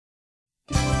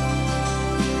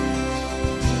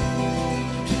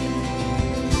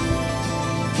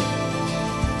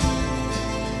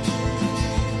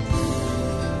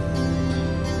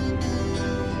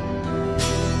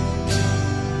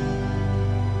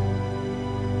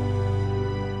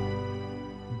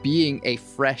being a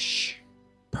fresh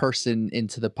person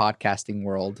into the podcasting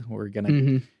world, we're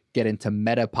gonna get into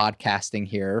meta podcasting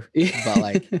here. But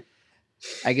like,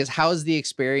 I guess, how has the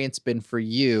experience been for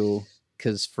you?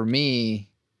 Because for me,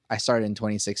 I started in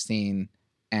 2016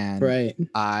 and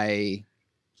I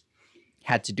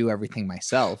had to do everything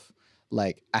myself.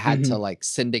 Like I had to like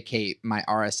syndicate my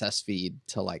RSS feed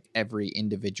to like every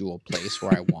individual place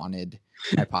where I wanted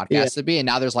my podcast to be. And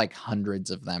now there's like hundreds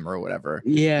of them or whatever.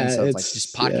 Yeah. And so it's like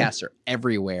just podcasts are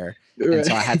everywhere. And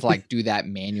so I had to like do that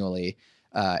manually.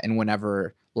 And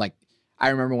whenever like, I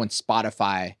remember when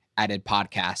Spotify added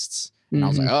podcasts and I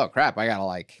was like, oh crap, I gotta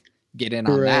like get in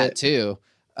on that too.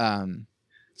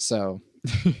 So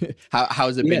how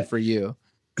has it been for you?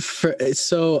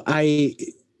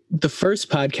 The first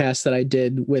podcast that I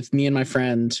did with me and my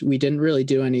friend, we didn't really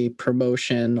do any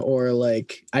promotion, or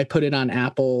like I put it on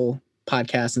Apple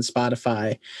Podcasts and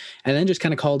Spotify and then just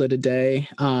kind of called it a day.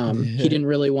 He didn't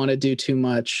really want to do too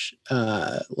much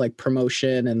like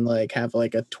promotion and like have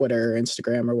like a Twitter,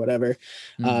 Instagram or whatever,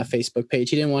 Facebook page.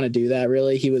 He didn't want to do that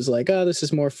really. He was like, oh, this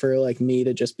is more for like me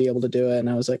to just be able to do it. And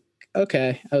I was like,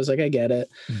 okay. I was like, I get it.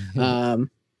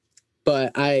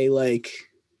 But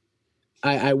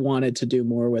I wanted to do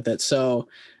more with it. So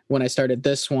when I started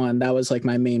this one, that was like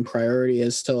my main priority,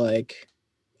 is to like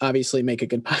obviously make a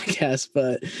good podcast,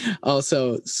 but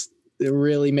also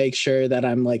really make sure that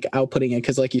I'm like outputting it.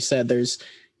 Cause like you said, there's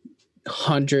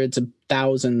hundreds of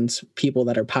thousands of people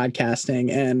that are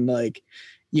podcasting, and like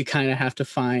you kind of have to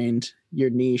find your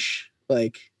niche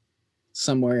like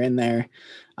somewhere in there.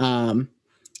 And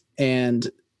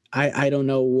I don't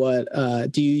know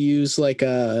what, do you use like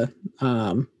a,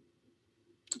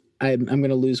 I'm going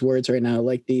to lose words right now,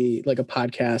 like a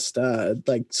podcast,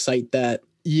 like site that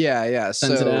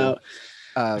sends it out.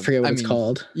 I forget what it's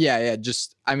called. Yeah.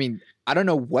 Just, I mean, I don't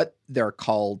know what they're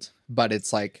called, but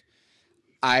it's like,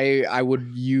 I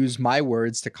would use my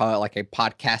words to call it like a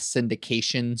podcast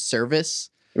syndication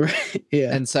service. Right.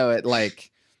 Yeah. And so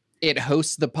it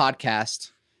hosts the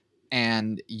podcast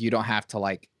and you don't have to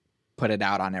like put it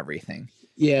out on everything.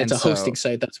 Yeah. It's a hosting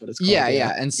site. That's what it's called.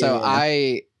 Yeah. And so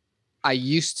I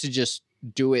used to just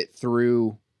do it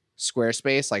through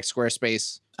Squarespace. Like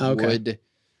Squarespace would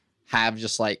have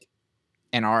just like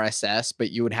an RSS,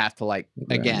 but you would have to like,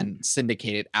 again,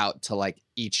 syndicate it out to like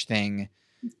each thing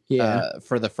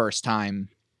for the first time.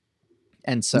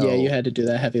 And so you had to do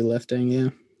that heavy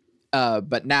lifting.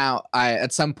 But now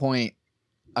at some point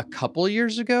a couple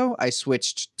years ago, I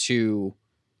switched to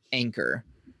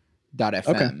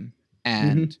Anchor.fm.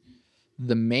 And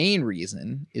the main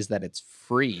reason is that it's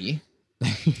free.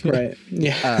 Right.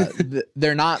 Yeah.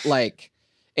 They're not like,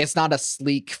 it's not a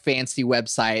sleek, fancy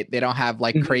website. They don't have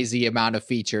like crazy amount of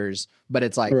features, but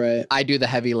it's like, I do the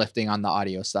heavy lifting on the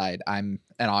audio side. I'm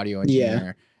an audio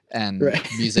engineer and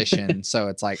musician. So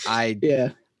it's like,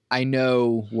 I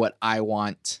know what I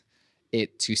want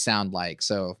it to sound like.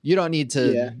 So you don't need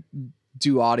to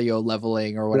do audio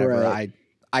leveling or whatever.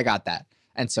 I got that.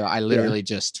 And so I literally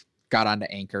just got onto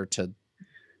Anchor to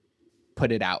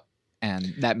put it out.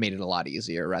 And that made it a lot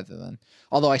easier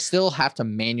although I still have to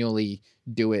manually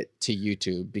do it to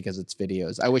YouTube because it's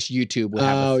videos. I wish YouTube would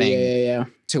have a thing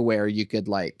to where you could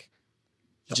like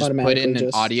just put in an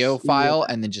audio file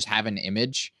and then just have an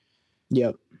image.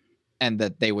 Yep. And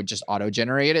that they would just auto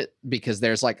generate it, because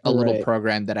there's like a little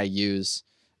program that I use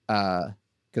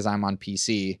because I'm on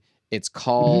PC. It's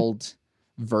called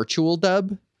Virtual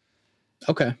Dub.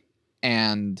 Okay.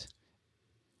 And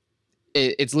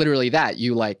it's literally that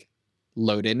you like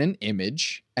load in an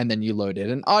image and then you load in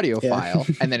an audio file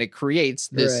and then it creates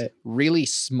this really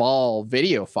small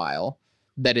video file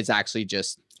that is actually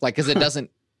just like, because it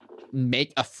doesn't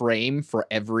make a frame for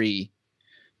every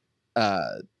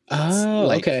for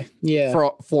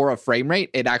a frame rate.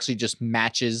 It actually just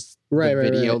matches the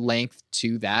video length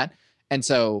to that. And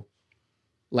so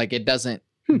like it doesn't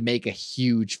make a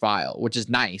huge file, which is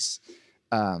nice.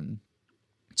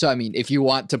 So, I mean, if you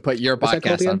want to put your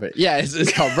podcast on it,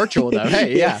 it's called Virtual Dub.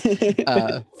 Hey,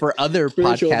 for other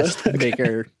podcast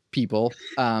maker people,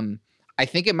 I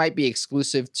think it might be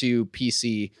exclusive to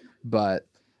PC, but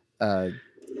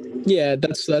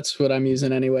that's what I'm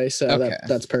using anyway. So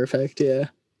that's perfect. Yeah.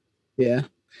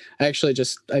 I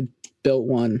built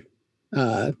one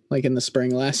like in the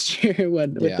spring last year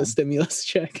with the stimulus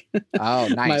check. Oh,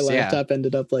 nice. My laptop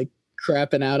ended up like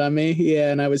crapping out on me.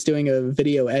 Yeah. And I was doing a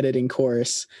video editing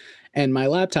course, and my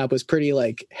laptop was pretty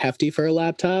like hefty for a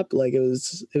laptop. Like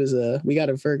we got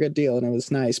it for a good deal and it was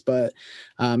nice, but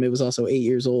it was also 8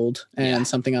 years old, and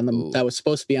something on that was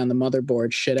supposed to be on the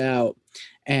motherboard shit out.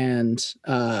 And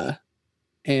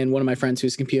and one of my friends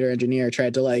who's a computer engineer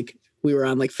tried to like, we were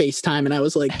on like FaceTime and I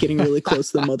was like getting really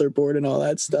close to the motherboard and all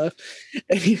that stuff.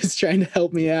 And he was trying to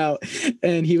help me out.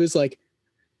 And he was like,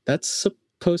 that's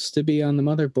supposed to be on the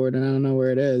motherboard and I don't know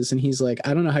where it is. And he's like,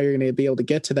 I don't know how you're going to be able to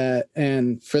get to that.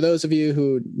 And for those of you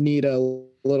who need a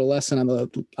little lesson on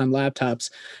laptops,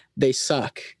 they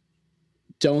suck.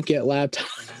 Don't get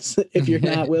laptops if you're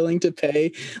not willing to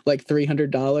pay like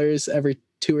 $300 every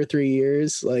 2 or 3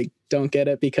 years. Like, don't get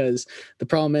it, because the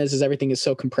problem is everything is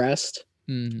so compressed.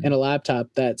 In a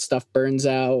laptop, that stuff burns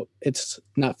out. It's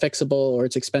not fixable, or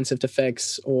it's expensive to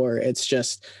fix, or it's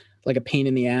just like a pain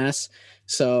in the ass.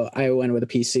 So I went with a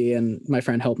PC, and my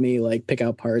friend helped me like pick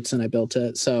out parts, and I built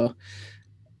it. So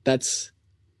that's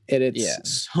it.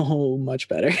 It's so much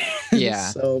better. Yeah.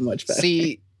 So much better.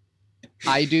 See,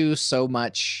 I do so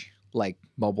much like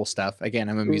mobile stuff. Again,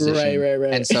 I'm a musician.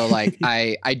 Right. And so like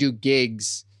I do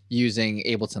gigs using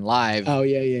Ableton Live. Oh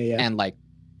yeah. And like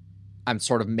I'm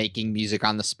sort of making music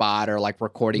on the spot, or like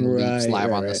recording loops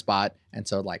live on the spot. And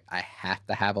so like I have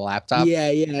to have a laptop. Yeah.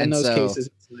 In those cases,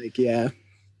 it's like,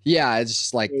 yeah, it's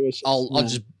just like I'll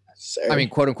just I mean,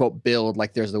 quote unquote build,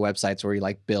 like there's the websites where you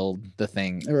like build the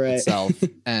thing itself,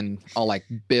 and I'll like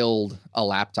build a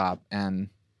laptop, and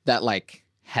that like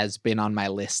has been on my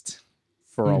list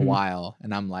for a while.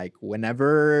 And I'm like,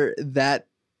 whenever that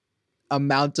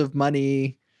amount of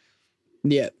money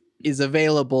is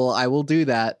available, I will do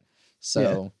that.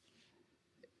 So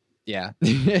it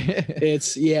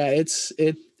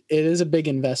is a big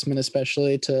investment,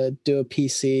 especially to do a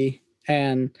PC.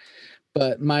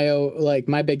 But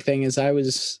my big thing is my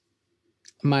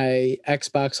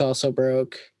Xbox also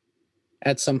broke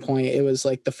at some point. It was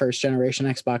like the first generation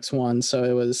Xbox One, so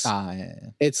it was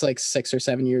it's like 6 or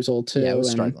 7 years old too. Yeah, it was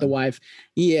and struggling. The wife,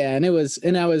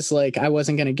 and I was like, I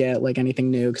wasn't gonna get like anything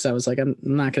new, because I was like, I'm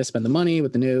not gonna spend the money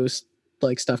with the new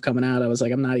like stuff coming out. I was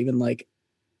like, I'm not even like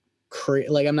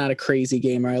I'm not a crazy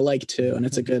gamer. I like to, and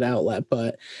it's a good outlet,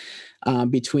 but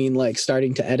between like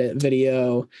starting to edit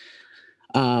video,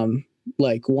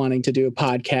 like wanting to do a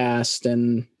podcast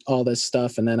and all this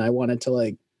stuff, and then I wanted to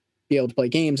like be able to play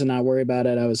games and not worry about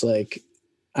it, I was like,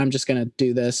 I'm just gonna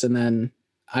do this. And then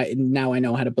I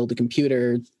know how to build a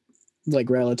computer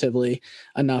like relatively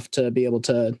enough to be able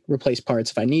to replace parts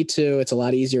if I need to. It's a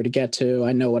lot easier to get to.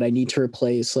 I know what I need to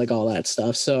replace, like all that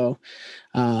stuff. So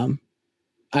I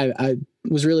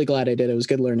was really glad I did. It was a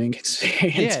good learning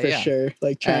experience for sure.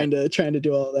 Like trying to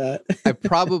do all that. I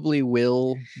probably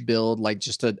will build like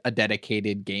just a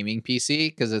dedicated gaming PC,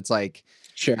 because it's like,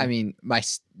 I mean, my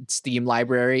Steam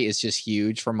library is just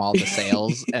huge from all the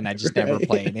sales, and I just never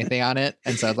play anything on it.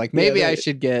 And so I was like, maybe I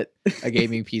should get a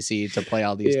gaming PC to play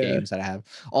all these games that I have.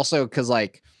 Also, because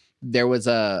like there was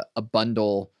a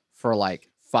bundle for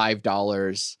like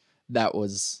 $5 that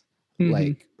was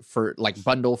like for like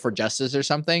Bundle for Justice or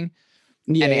something.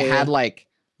 And it had like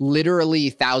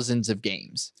literally thousands of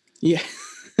games. Yeah.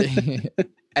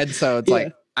 And so it's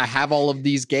like, I have all of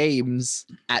these games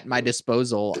at my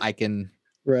disposal. I can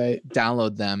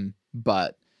download them,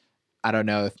 but I don't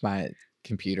know if my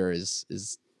computer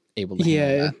is able to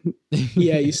handle that.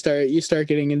 You start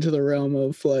getting into the realm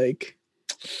of like,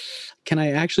 can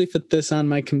I actually fit this on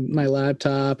my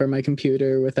laptop or my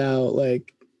computer without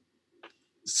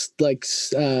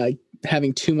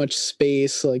having too much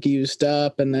space like used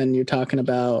up? And then you're talking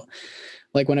about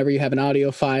like whenever you have an audio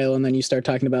file, and then you start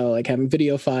talking about like having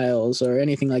video files or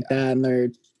anything like that, and they're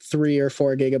 3 or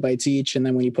 4 gigabytes each, and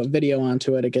then when you put video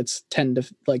onto it, it gets 10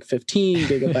 to like 15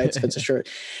 gigabytes if it's a short,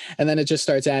 and then it just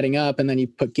starts adding up, and then you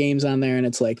put games on there and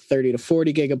it's like 30 to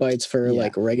 40 gigabytes for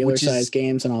like regular size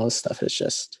games, and all this stuff is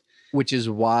just, which is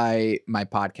why my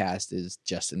podcast is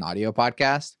just an audio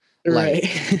podcast. Like,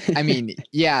 I mean,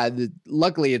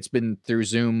 luckily it's been through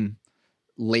Zoom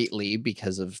lately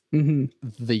because of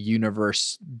the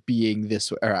universe being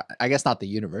this, or I guess not the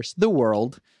universe, the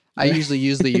world. I usually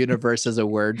use the universe as a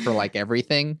word for like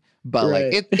everything, but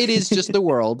like it is just the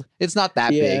world. It's not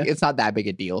that big. It's not that big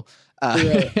a deal.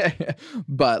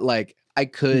 But like I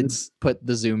could put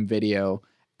the Zoom video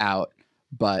out,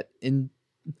 but I don't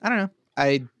know.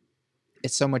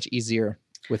 It's so much easier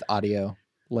with audio,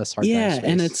 less hard drive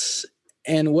space.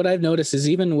 And what I've noticed is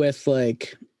even with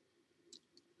like,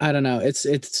 I don't know,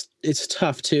 it's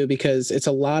tough too, because it's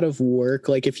a lot of work.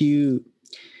 Like if you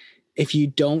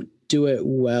don't do it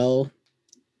well,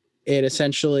 it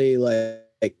essentially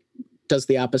like does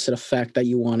the opposite effect that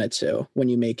you want it to when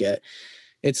you make it.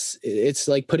 It's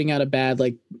like putting out a bad,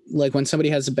 like when somebody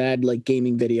has a bad like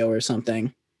gaming video or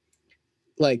something,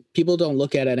 like people don't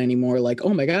look at it anymore like,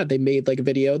 oh my God, they made like a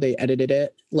video, they edited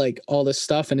it, like all this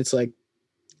stuff. And it's like,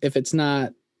 if it's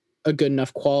not a good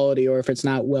enough quality, or if it's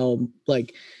not well,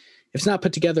 like if it's not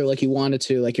put together like you want it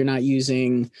to, like you're not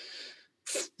using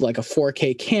like a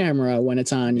 4K camera when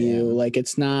it's on you, like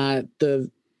it's not the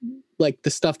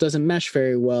stuff doesn't mesh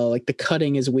very well, like the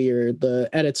cutting is weird, the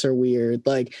edits are weird,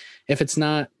 like if it's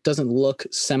not doesn't look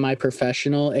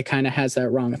semi-professional, it kind of has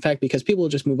that wrong effect, because people will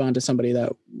just move on to somebody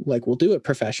that like will do it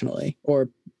professionally, or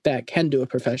that can do it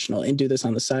professionally and do this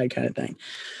on the side kind of thing.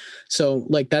 So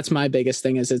like that's my biggest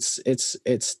thing, is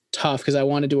it's tough because I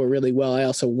want to do it really well. I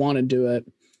also want to do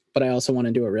it, but I also want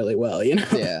to do it really well, you know?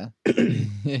 Yeah.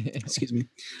 Excuse me.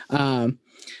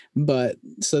 But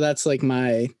so that's like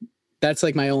my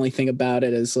only thing about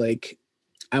it, is like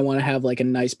I want to have like a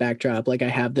nice backdrop. Like I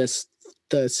have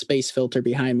the space filter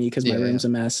behind me because my room's a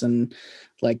mess, and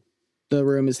like the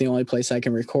room is the only place I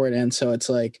can record in. So it's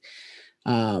like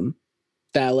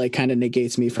that like kind of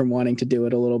negates me from wanting to do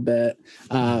it a little bit.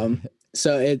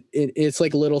 So it's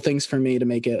like little things for me to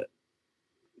make it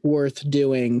worth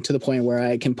doing, to the point where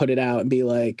I can put it out and be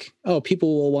like, oh,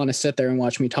 people will want to sit there and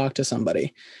watch me talk to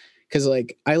somebody. Cause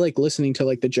like, I like listening to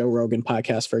like the Joe Rogan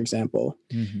podcast, for example,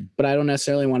 but I don't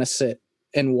necessarily want to sit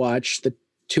and watch the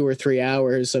 2 or 3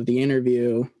 hours of the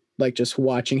interview, like just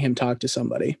watching him talk to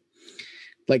somebody.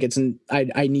 Like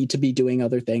I need to be doing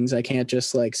other things. I can't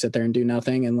just like sit there and do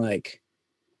nothing and like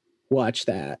watch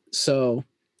that. So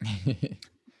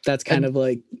that's kind of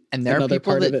like another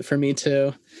part of it for me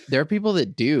too. There are people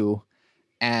that do,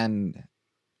 and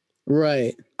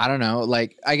right. I don't know,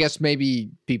 like I guess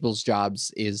maybe people's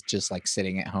jobs is just like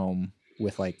sitting at home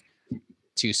with like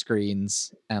 2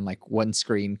 screens, and like one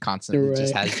screen constantly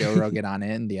just has Joe Rogan on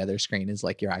it, and the other screen is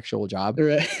like your actual job.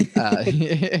 Right.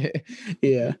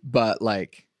 Yeah. But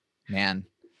like, man,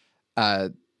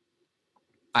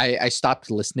 I stopped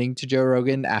listening to Joe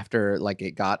Rogan after like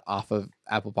it got off of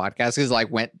Apple Podcasts, because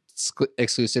like went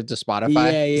exclusive to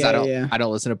Spotify. Yeah. I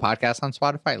don't listen to podcasts on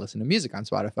Spotify. I listen to music on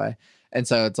Spotify, and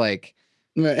so it's like,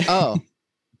 right. Oh,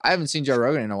 I haven't seen Joe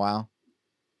Rogan in a while.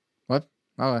 What?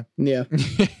 Oh, yeah.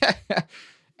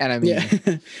 And I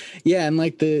mean, yeah, and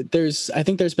like I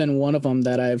think there's been one of them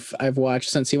that I've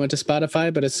watched since he went to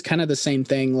Spotify, but it's kind of the same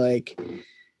thing. Like,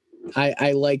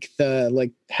 I like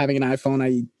like having an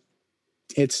iPhone.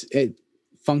 It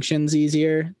functions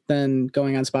easier than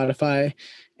going on Spotify,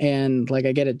 and like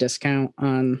I get a discount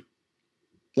on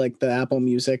like the Apple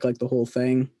Music, like the whole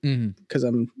thing, because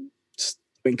I'm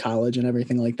in college and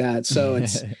everything like that. So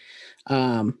it's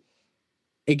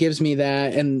it gives me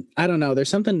that, and I don't know, there's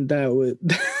something that would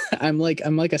I'm like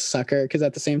a sucker, because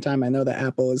at the same time I know that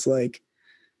Apple is like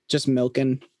just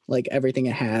milking like everything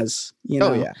it has, you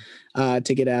know,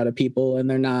 to get out of people, and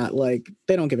they're not like,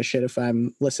 they don't give a shit if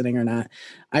I'm listening or not.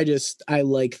 I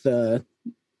like the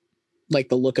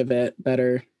look of it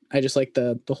better. I just like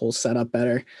the whole setup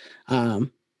better.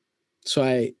 So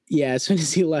as soon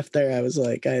as he left there, I was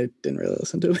like, I didn't really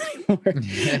listen to it anymore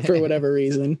for whatever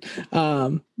reason.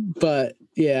 But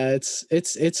yeah,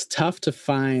 it's tough to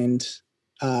find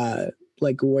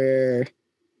like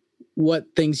what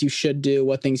things you should do,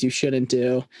 what things you shouldn't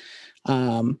do.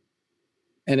 And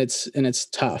it's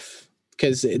tough,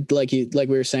 because like we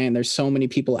were saying, there's so many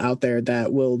people out there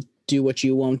that will do what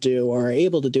you won't do, or are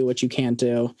able to do what you can't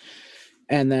do.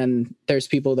 And then there's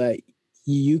people that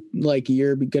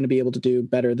you're going to be able to do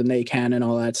better than they can, and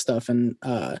all that stuff. And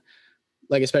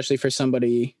like, especially for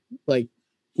somebody like,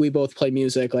 we both play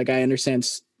music, like I understand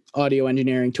audio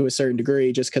engineering to a certain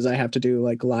degree, just because I have to do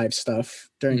like live stuff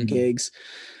during gigs.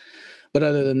 But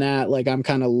other than that, like I'm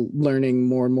kind of learning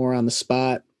more and more on the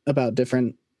spot about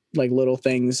different like little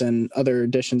things and other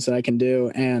additions that I can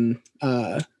do. And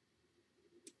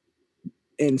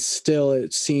still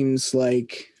it seems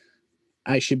like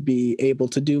I should be able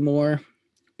to do more,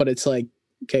 but it's like,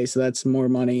 okay, so that's more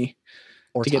money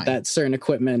or to time. Get that certain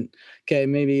equipment. Okay,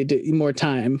 maybe do more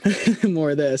time,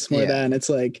 more this, more that. And it's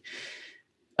like,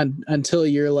 until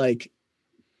you're like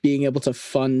being able to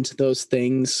fund those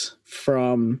things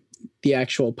from the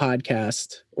actual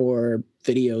podcast or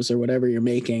videos or whatever you're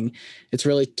making, it's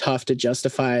really tough to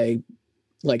justify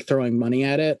like throwing money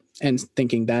at it and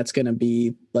thinking that's going to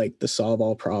be like the solve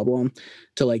all problem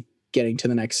to like getting to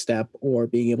the next step, or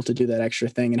being able to do that extra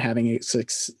thing and having it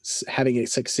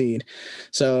succeed.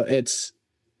 So it's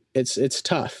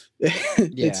tough.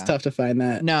 It's tough to find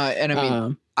that. No, and I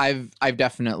mean, I've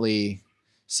definitely,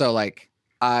 so like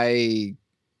I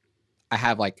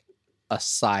have like a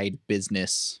side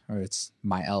business, or it's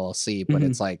my LLC, but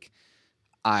it's like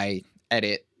I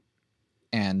edit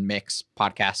and mix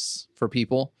podcasts for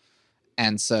people.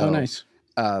 And so nice.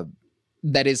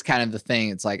 That is kind of the thing.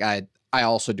 It's like I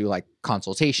also do like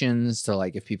consultations to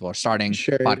like if people are starting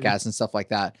podcasts and stuff like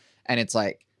that. And it's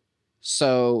like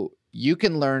So you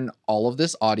can learn all of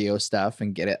this audio stuff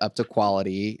and get it up to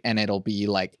quality, and it'll be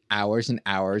like hours and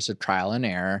hours of trial and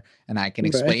error. And I can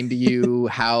explain to you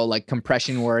how like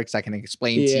compression works. I can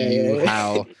explain to you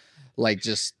how like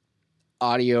just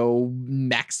audio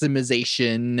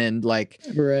maximization and like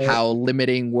how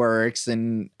limiting works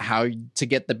and how to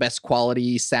get the best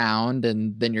quality sound.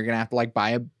 And then you're gonna have to like buy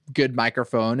a good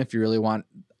microphone if you really want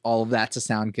all of that to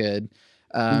sound good.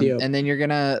 And then you're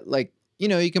gonna like, you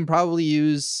know, you can probably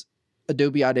use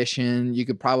Adobe Audition. You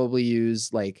could probably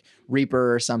use like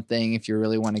Reaper or something if you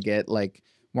really want to get like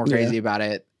more crazy about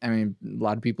it. I mean, a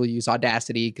lot of people use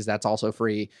Audacity because that's also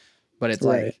free, but it's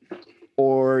like,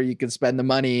 or you could spend the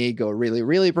money, go really,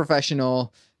 really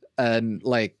professional. And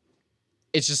like,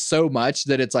 it's just so much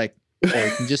that it's like, or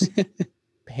you can just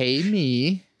pay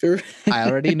me. I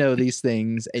already know these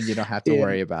things and you don't have to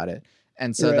worry about it.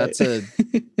 And so that's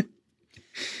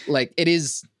like, it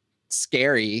is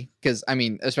scary because I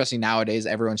mean, especially nowadays,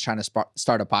 everyone's trying to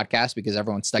start a podcast because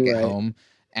everyone's stuck at home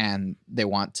and they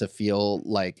want to feel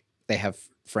like they have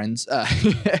friends. And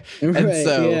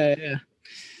so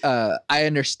I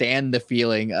understand the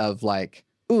feeling of like,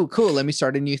 ooh, cool, let me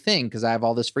start a new thing because I have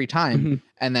all this free time.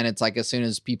 And then it's like, as soon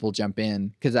as people jump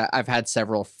in, because I've had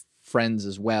several friends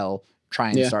as well try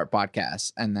and start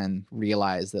podcasts and then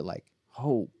realize that like,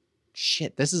 oh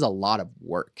shit, this is a lot of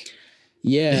work.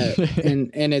 Yeah.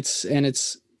 and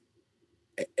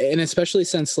especially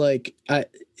since like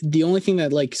the only thing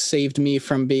that like saved me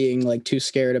from being like too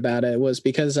scared about it was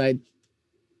because I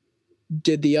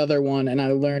did the other one and I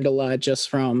learned a lot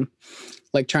just from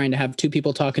like trying to have two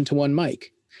people talking to one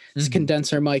mic. It's a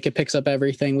condenser mic. It picks up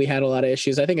everything. We had a lot of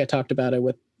issues. I think I talked about it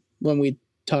when we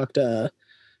talked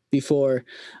before.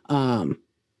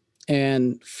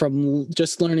 And from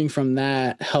just learning from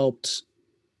that helped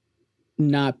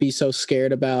not be so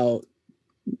scared about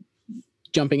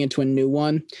jumping into a new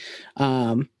one.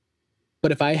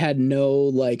 But if I had no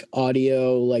like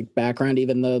audio, like background,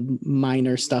 even the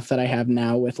minor stuff that I have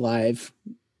now with live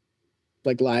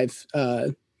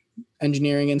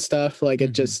engineering and stuff, like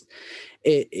it just,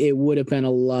 it would have been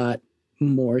a lot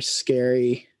more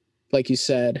scary, like you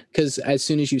said, because as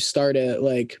soon as you start it,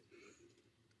 like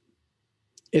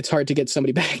it's hard to get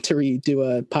somebody back to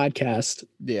redo a podcast.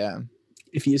 Yeah.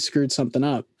 If you screwed something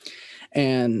up.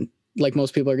 And like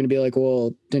most people are going to be like,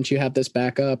 well, didn't you have this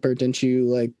backup? Or didn't you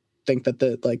like think that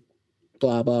the like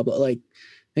blah, blah, blah, like,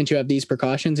 didn't you have these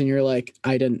precautions? And you're like,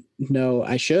 I didn't know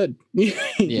I should,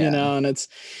 you know? And it's,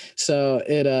 so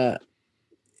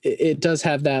it does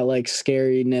have that like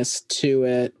scariness to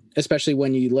it, especially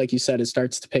when you, like you said, it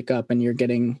starts to pick up and you're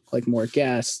getting like more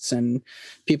guests and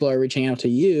people are reaching out to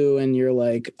you and you're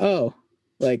like, oh,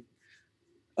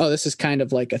 this is kind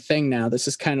of like a thing now. This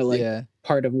is kind of like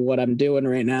part of what I'm doing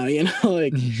right now, you know,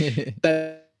 like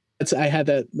I had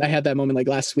that moment like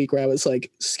last week where I was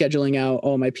like scheduling out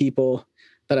all my people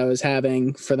that I was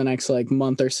having for the next like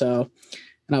month or so.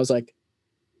 And I was like,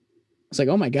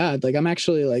 oh my God, like I'm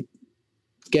actually like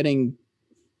getting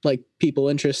like people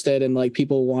interested and like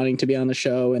people wanting to be on the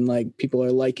show and like people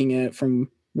are liking it from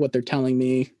what they're telling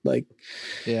me, like,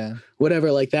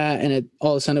 whatever like that. And it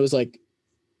all of a sudden it was like,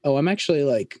 oh, I'm actually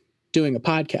like doing a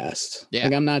podcast.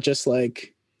 Like I'm not just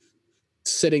like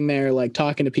sitting there like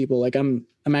talking to people. Like I'm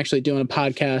actually doing a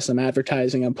podcast. I'm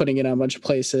advertising. I'm putting it on a bunch of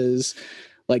places.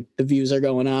 Like the views are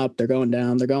going up, they're going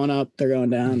down, they're going up, they're going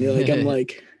down.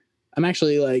 Like I'm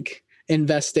actually like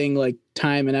investing like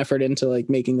time and effort into like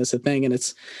making this a thing.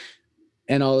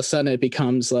 And all of a sudden it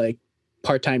becomes like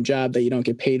part-time job that you don't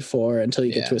get paid for until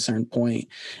you get to a certain point.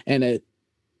 And it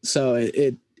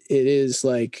is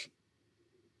like,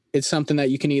 it's something that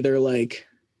you can either like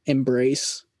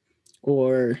embrace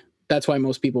or that's why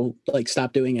most people like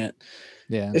stop doing it.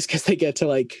 Yeah. It's because they get to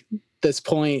like this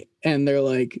point and they're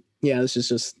like, yeah, this is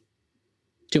just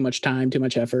too much time, too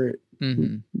much effort,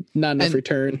 not enough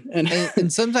return.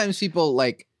 And sometimes people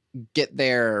like get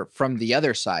there from the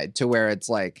other side to where it's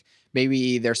like,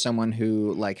 maybe there's someone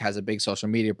who like has a big social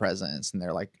media presence and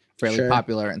they're like fairly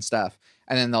popular and stuff.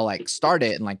 And then they'll like start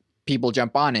it and like people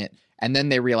jump on it. And then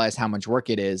they realize how much work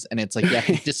it is. And it's like, you have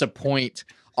to disappoint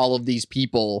all of these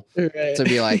people to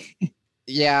be like,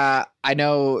 yeah, I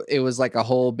know it was like a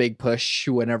whole big push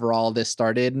whenever all this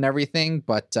started and everything,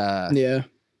 but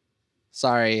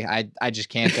sorry, I just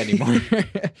can't anymore.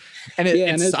 And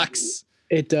it sucks.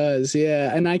 It does.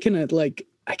 Yeah. And I can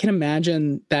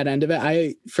imagine that end of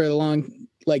it. For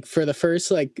the first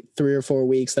like 3 or 4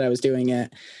 weeks that I was doing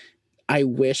it, I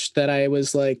wish that I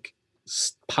was like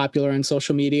popular on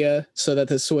social media so that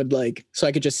this would like, so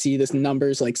I could just see this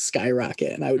numbers like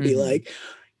skyrocket and I would be like,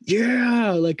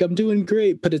 yeah, like I'm doing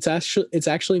great. But it's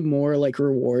actually more like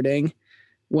rewarding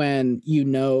when you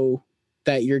know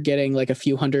that you're getting like a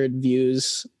few hundred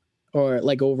views, or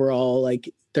like overall,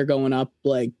 like they're going up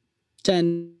like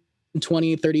 10,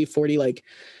 20, 30, 40, like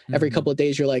every couple of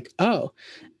days. You're like, oh,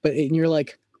 and you're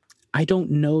like, I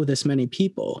don't know this many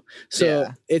people. So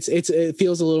it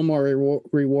feels a little more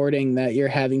rewarding that you're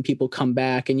having people come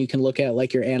back, and you can look at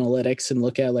like your analytics and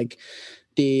look at like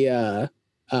the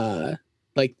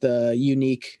like the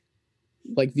unique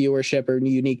like viewership or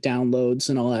unique downloads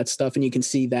and all that stuff, and you can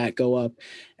see that go up.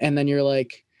 And then you're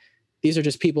like, these are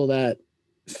just people that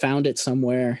found it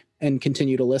somewhere and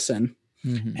continue to listen.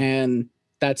 And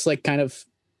that's like kind of,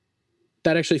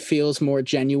 that actually feels more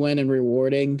genuine and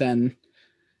rewarding than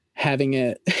having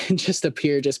it just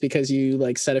appear just because you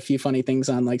like said a few funny things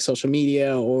on like social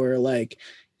media, or like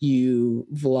you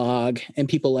vlog, and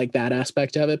people like that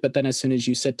aspect of it. But then as soon as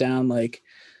you sit down like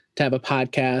to have a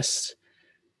podcast,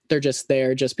 they're just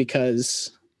there just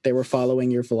because they were following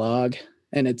your vlog,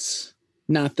 and it's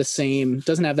not the same,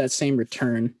 doesn't have that same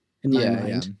return in my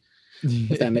mind.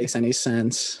 If that makes any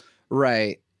sense.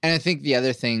 Right. And I think the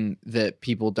other thing that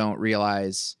people don't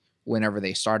realize whenever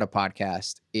they start a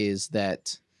podcast is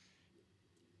that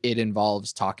it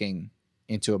involves talking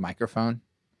into a microphone.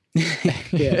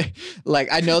 Yeah. Like,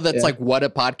 I know that's like what a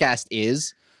podcast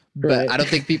is, but I don't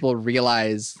think people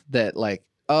realize that like,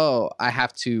 oh, I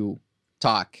have to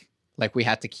talk. Like, we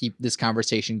have to keep this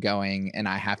conversation going, and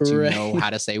I have to know how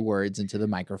to say words into the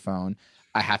microphone.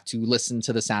 I have to listen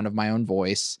to the sound of my own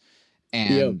voice.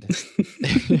 And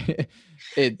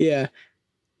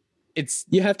it's,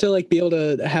 you have to like be able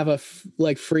to have a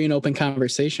like free and open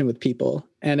conversation with people.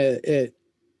 And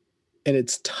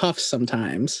it's tough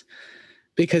sometimes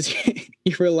because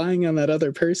you're relying on that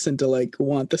other person to like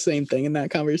want the same thing in that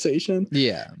conversation.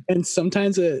 Yeah. And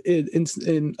sometimes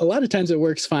and a lot of times it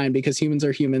works fine because humans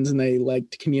are humans and they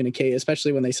like to communicate,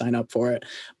 especially when they sign up for it.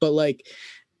 But like,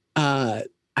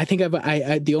 I think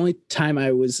I the only time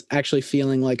I was actually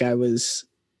feeling like I was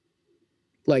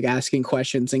like asking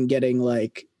questions and getting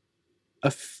like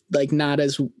like not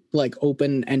as like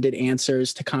open-ended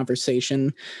answers to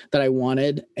conversation that I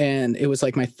wanted. And it was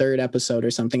like my third episode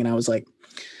or something. And I was like,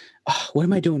 oh, what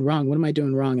am I doing wrong? What am I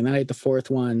doing wrong? And then I had the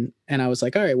fourth one, and I was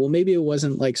like, all right, well, maybe it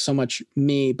wasn't like so much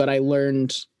me, but I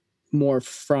learned more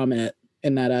from it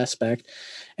in that aspect.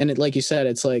 And it, like you said,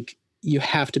 it's like, you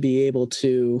have to be able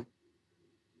to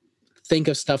think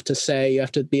of stuff to say. You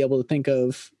have to be able to think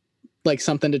of like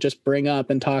something to just bring up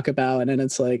and talk about. And then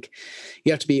it's like,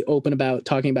 you have to be open about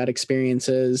talking about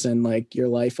experiences and like your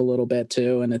life a little bit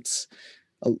too. And it's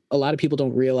a lot of people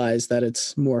don't realize that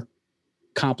it's more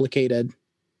complicated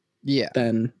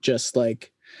than just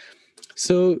like,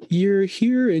 so you're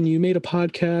here and you made a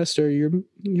podcast, or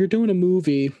you're doing a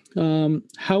movie.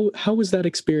 How was that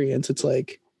experience? It's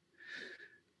like,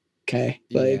 okay,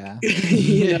 like,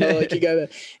 you know, like you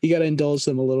gotta indulge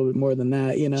them a little bit more than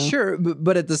that, you know? Sure.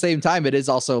 But at the same time, it is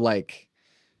also like,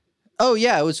 oh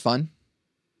yeah, it was fun.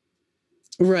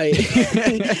 Right.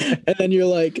 And then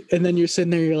you're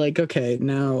sitting there, you're like, okay,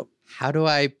 now how do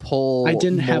I pull I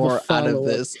didn't have a out of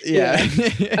this? Yeah.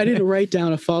 I didn't write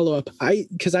down a follow-up.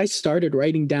 Because I started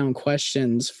writing down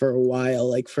questions for a while,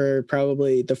 like for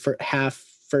probably the first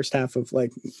half of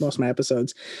like most of my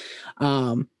episodes.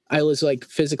 I was like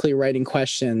physically writing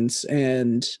questions,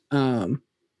 and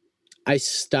I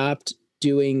stopped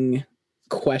doing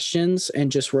questions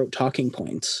and just wrote talking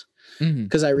points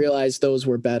because I realized those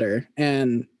were better.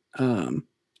 And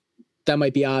that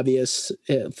might be obvious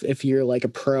if you're like a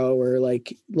pro or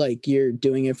like you're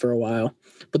doing it for a while.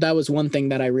 But that was one thing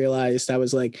that I realized. I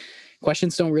was like,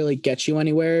 questions don't really get you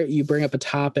anywhere. You bring up a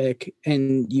topic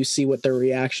and you see what their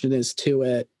reaction is to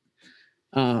it.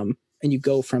 And you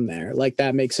go from there. Like,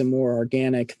 that makes it more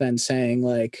organic than saying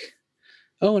like,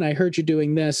 oh, and I heard you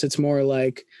doing this. It's more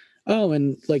like, oh,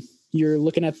 and like you're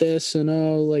looking at this, and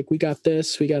oh, like we got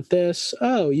this.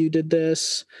 Oh, you did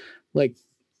this. Like,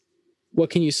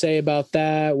 what can you say about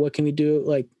that? What can we do?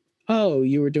 Like, oh,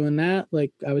 you were doing that.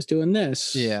 Like, I was doing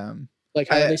this. Yeah. Like,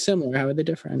 how are they similar? How are they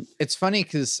different? It's funny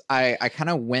because I kind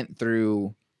of went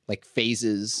through like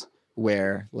phases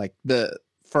where like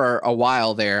for a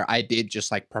while there, I did just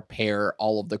like prepare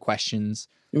all of the questions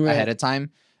ahead of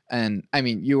time. And I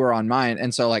mean, you were on mine.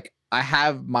 And so like, I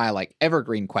have my like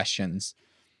evergreen questions,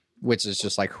 which is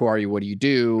just like, who are you? What do you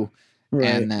do?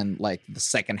 And then like the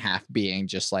second half being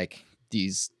just like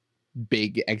these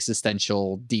big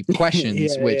existential deep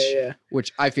questions,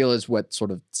 which I feel is what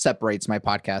sort of separates my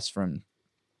podcast from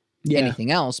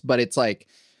anything else. But it's like,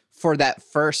 for that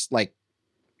first like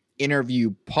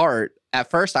interview part, at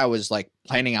first I was like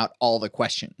planning out all the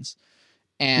questions,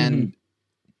 And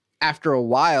after a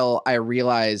while, I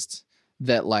realized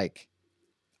that like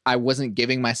I wasn't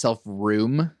giving myself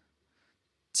room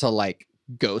to like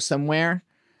go somewhere.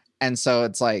 And so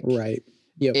it's like, right.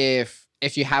 Yep.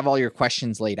 If you have all your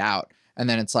questions laid out and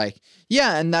then it's like,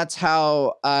 yeah, and that's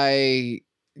how I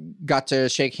got to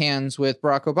shake hands with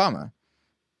Barack Obama.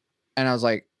 And I was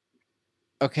like,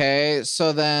 okay,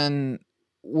 so then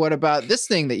what about this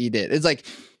thing that you did? It's like,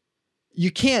 you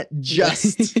can't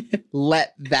just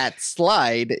let that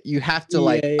slide. You have to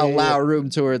allow room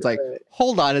to where it's like,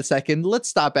 hold on a second, let's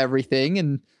stop everything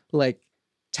and like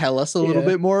tell us a little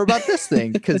bit more about this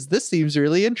thing because this seems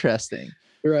really interesting.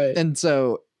 Right. And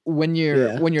so when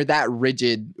you're that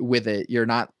rigid with it, you're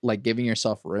not like giving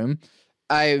yourself room.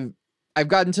 I've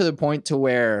gotten to the point to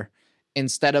where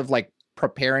instead of like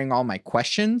preparing all my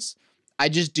questions, I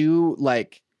just do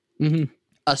like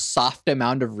a soft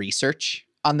amount of research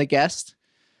on the guest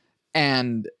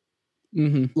and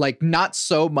like not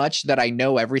so much that I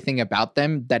know everything about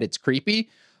them that it's creepy,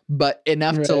 but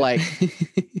enough to like,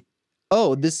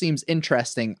 oh, this seems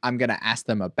interesting. I'm going to ask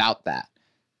them about that.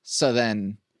 So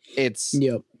then it's,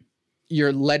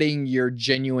 you're letting your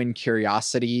genuine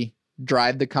curiosity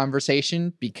drive the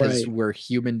conversation because we're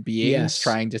human beings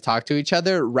trying to talk to each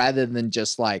other rather than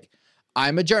just like,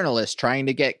 I'm a journalist trying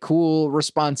to get cool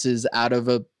responses out of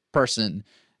a person.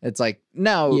 It's like,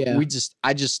 no,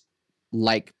 I just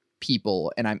like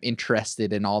people and I'm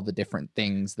interested in all the different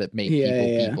things that make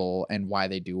people and why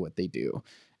they do what they do.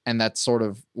 And that's sort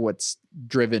of what's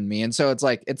driven me. And so it's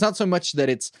like, it's not so much that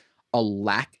it's a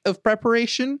lack of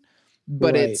preparation,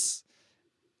 but it's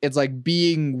like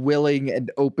being willing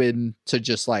and open to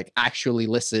just like actually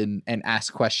listen and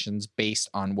ask questions based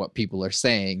on what people are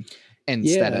saying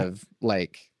instead of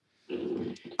like,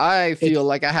 I feel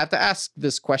like I have to ask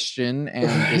this question and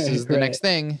this is the next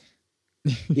thing.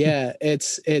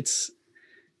 It's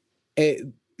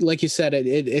like you said,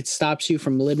 it stops you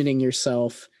from limiting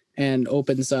yourself and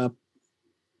opens up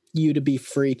you to be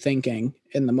free thinking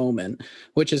in the moment,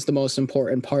 which is the most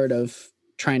important part of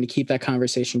trying to keep that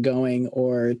conversation going,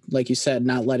 or like you said,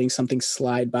 not letting something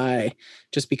slide by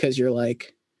just because you're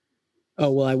like, oh,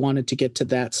 well, I wanted to get to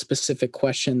that specific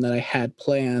question that I had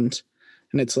planned.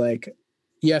 And it's like,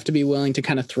 you have to be willing to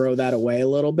kind of throw that away a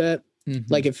little bit.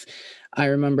 Like if I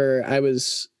remember I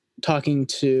was talking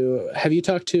to, have you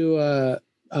talked to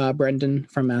Brendan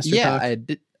from Master Talk? I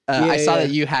did. I saw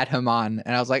that you had him on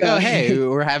and I was like, oh, hey,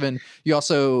 you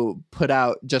also put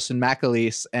out Justin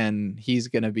McAleese and he's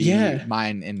going to be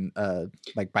mine in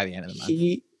like by the end of the month.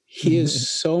 He is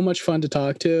so much fun to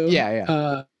talk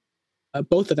to.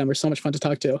 Both of them are so much fun to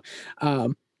talk to.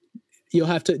 You'll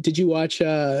have to, did you watch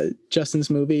Justin's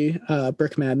movie,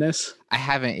 Brick Madness? I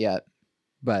haven't yet,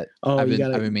 but I've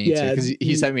been meaning to because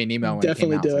he sent me an email when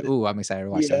definitely it came out. Like, ooh, I'm excited to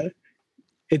watch that.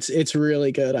 It's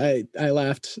really good. I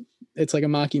laughed. It's like a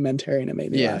mockumentary and it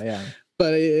made me laugh. Yeah.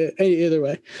 But either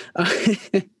way,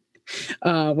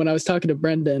 when I was talking to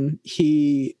Brendan,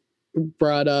 he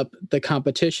brought up the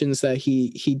competitions that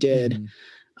he did.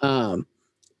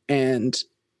 And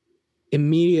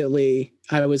immediately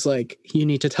I was like, you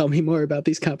need to tell me more about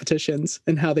these competitions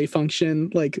and how they function,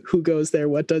 like who goes there,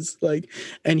 what does like,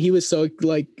 and he was so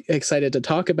like excited to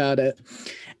talk about it.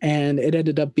 And it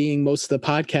ended up being most of the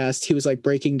podcast. He was like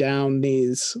breaking down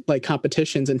these like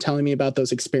competitions and telling me about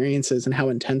those experiences and how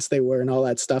intense they were and all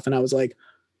that stuff. And I was like,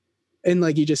 and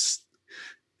like, if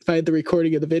I had the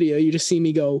recording of the video, you just see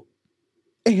me go,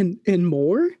 and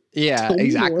more? Yeah,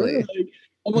 exactly. More? Like,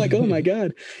 I'm like, oh my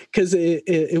God. Cause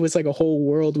it was like a whole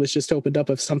world was just opened up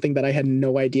of something that I had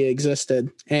no idea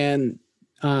existed. And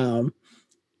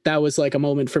that was like a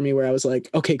moment for me where I was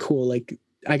like, okay, cool. Like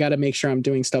I got to make sure I'm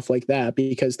doing stuff like that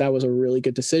because that was a really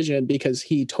good decision because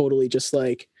he totally just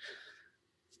like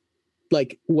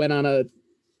went on a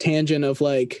tangent of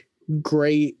like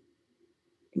great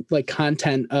like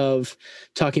content of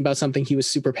talking about something he was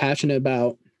super passionate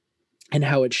about and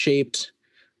how it shaped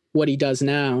what he does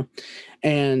now.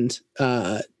 And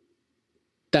that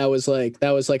was like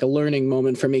a learning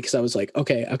moment for me because I was like,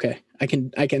 okay, I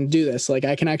can do this. Like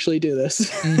I can actually do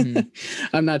this.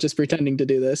 I'm not just pretending to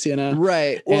do this, you know?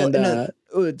 Right. Well,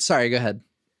 and, sorry, go ahead.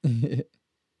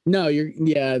 No,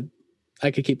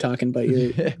 I could keep talking, but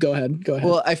go ahead.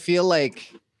 Well, I feel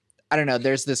like, I don't know,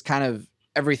 there's this kind of,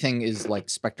 everything is like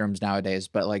spectrums nowadays,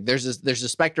 but like there's a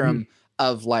spectrum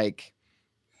of like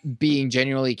being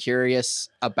genuinely curious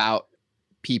about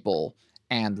people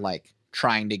and like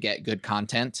trying to get good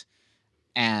content.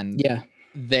 And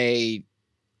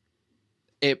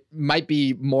it might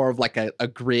be more of like a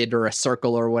grid or a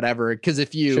circle or whatever. Cause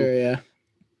if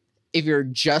you're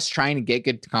just trying to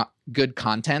get good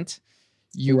content,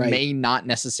 you may not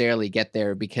necessarily get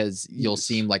there because you'll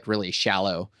seem like really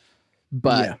shallow.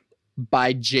 But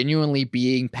by genuinely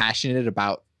being passionate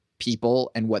about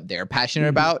people and what they're passionate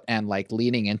about and like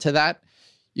leaning into that,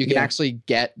 you can actually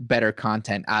get better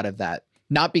content out of that.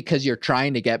 Not because you're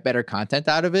trying to get better content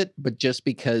out of it, but just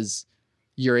because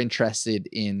you're interested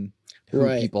in who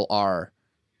people are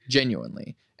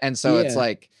genuinely. And so it's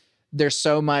like, there's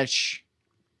so much,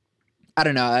 I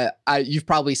don't know. You've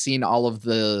probably seen all of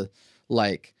the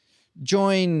like,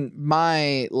 join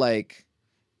my like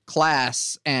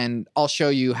class and I'll show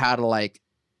you how to like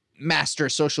master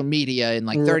social media in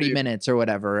like 30 minutes or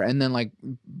whatever. And then like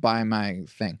buy my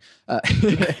thing,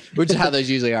 which is how those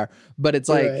usually are. But it's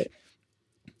like,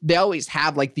 they always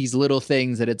have like these little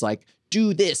things that it's like,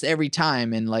 do this every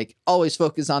time and like always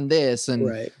focus on this.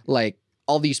 And like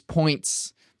all these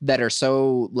points that are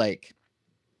so like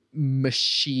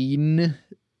machine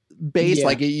based,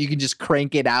 like you can just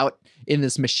crank it out in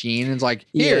this machine. And it's like,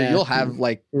 here, you'll have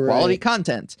like quality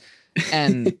content.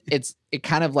 And it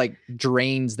kind of like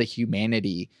drains the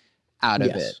humanity out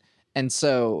of it. And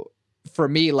so for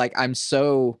me, like I'm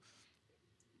so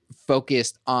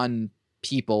focused on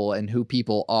people and who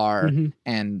people are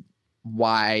and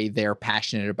why they're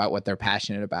passionate about what they're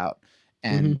passionate about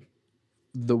and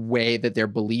the way that their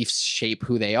beliefs shape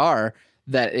who they are,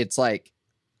 that it's like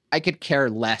I could care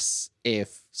less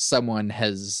if someone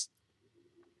has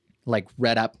like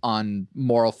read up on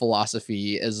moral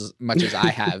philosophy as much as I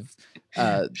have,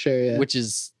 which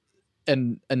is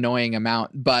an annoying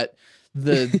amount. But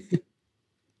the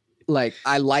like,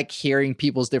 I like hearing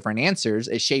people's different answers.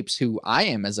 It shapes who I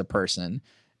am as a person.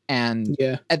 And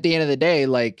at the end of the day,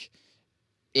 like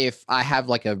if I have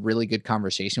like a really good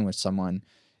conversation with someone,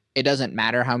 it doesn't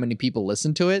matter how many people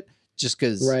listen to it, just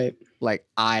because like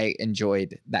I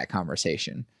enjoyed that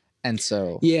conversation. And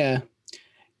so I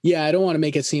don't want to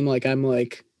make it seem like I'm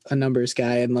like a numbers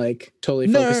guy and like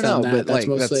totally focused on that. But that's like,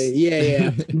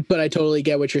 mostly but I totally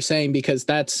get what you're saying, because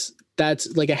that's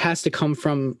like, it has to come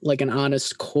from like an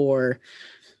honest core.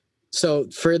 So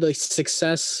for the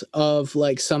success of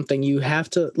like something, you have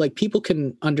to like, people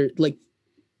can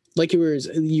like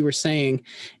you were saying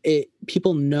it,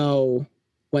 people know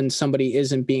when somebody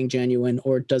isn't being genuine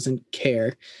or doesn't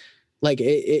care. Like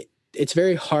it's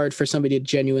very hard for somebody to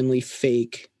genuinely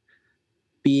fake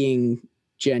being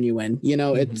genuine, you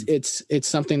know. It's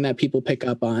something that people pick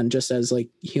up on just as like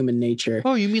human nature.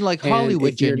 Oh, you mean like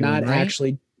Hollywood genuine, you're not right?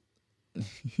 Actually and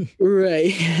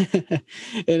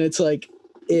it's like,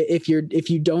 if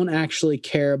you don't actually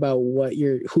care about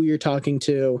who you're talking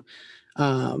to,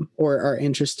 or are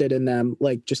interested in them,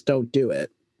 like just don't do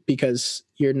it, because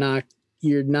you're not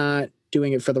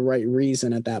doing it for the right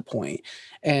reason at that point.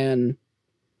 And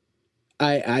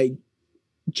I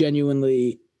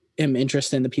genuinely am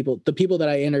interested in the people that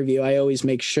I interview. I always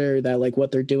make sure that like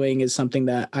what they're doing is something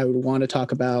that I would want to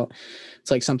talk about. It's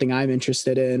like something I'm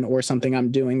interested in or something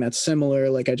I'm doing that's similar.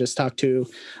 Like I just talked to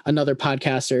another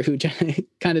podcaster who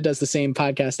kind of does the same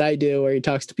podcast I do, where he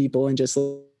talks to people and just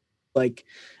like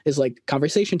is like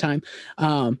conversation time.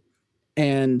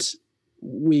 And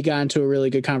we got into a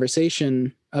really good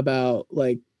conversation about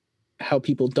like how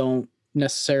people don't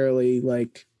necessarily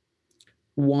like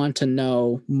want to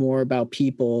know more about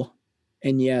people,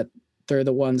 and yet they're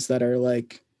the ones that are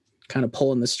like kind of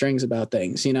pulling the strings about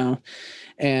things, you know.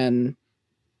 And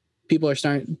people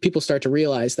start to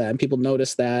realize that, and people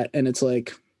notice that, and it's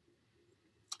like,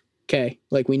 okay,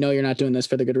 like we know you're not doing this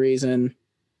for the good reason.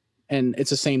 And it's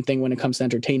the same thing when it comes to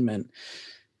entertainment.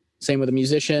 Same with a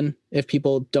musician. If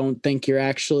people don't think you're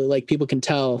actually like, people can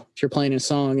tell if you're playing a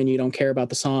song and you don't care about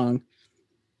the song,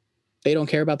 they don't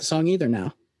care about the song either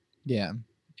now. Yeah.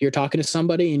 If you're talking to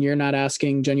somebody and you're not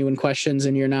asking genuine questions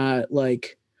and you're not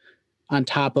like on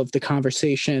top of the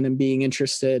conversation and being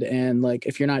interested, and like,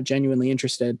 if you're not genuinely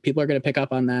interested, people are going to pick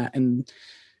up on that and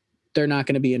they're not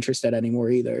going to be interested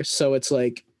anymore either. So it's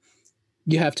like,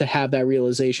 you have to have that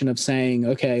realization of saying,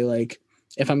 okay, like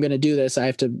if I'm going to do this, I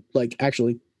have to like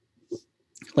actually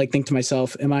like think to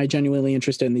myself, am I genuinely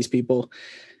interested in these people,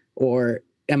 or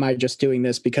am I just doing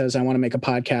this because I want to make a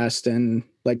podcast and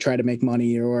like try to make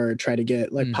money or try to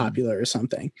get like popular or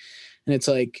something? And it's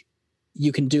like,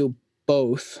 you can do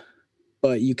both,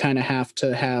 but you kind of have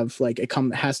to have like,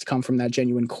 has to come from that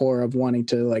genuine core of wanting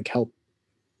to like help,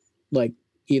 like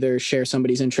either share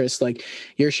somebody's interests. Like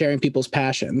you're sharing people's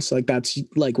passions. Like that's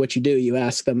like what you do. You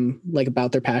ask them like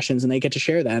about their passions and they get to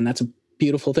share that. And that's a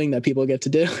beautiful thing that people get to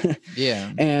do.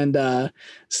 Yeah. And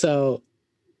so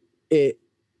it,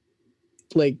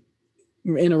 like,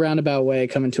 in a roundabout way,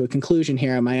 coming to a conclusion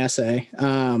here on my essay.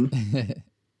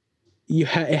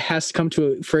 it has to come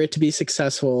to for it to be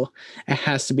successful. It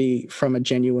has to be from a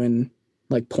genuine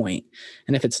like point.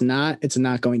 And if it's not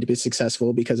going to be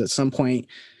successful, because at some point,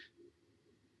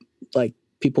 like,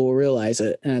 people will realize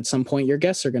it. And at some point your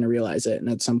guests are going to realize it. And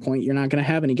at some point you're not going to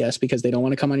have any guests because they don't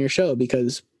want to come on your show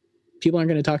because people aren't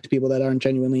going to talk to people that aren't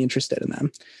genuinely interested in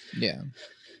them. Yeah.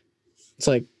 It's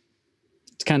like,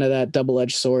 it's kind of that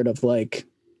double-edged sword of like,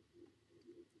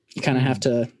 you kind of have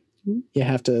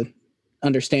to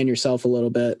understand yourself a little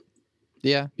bit.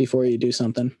 Yeah. Before you do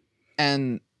something.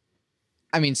 And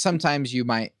I mean, sometimes you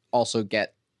might also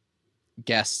get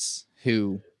guests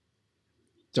who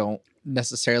don't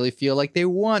necessarily feel like they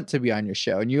want to be on your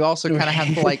show. And you also kind of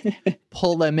have to like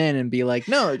pull them in and be like,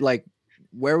 no, like,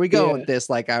 where are we going with this?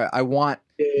 Like, I want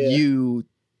you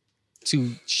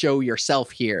to show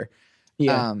yourself here.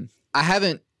 Yeah. I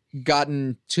haven't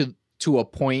gotten to a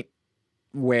point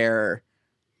where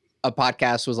a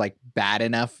podcast was like bad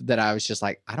enough that I was just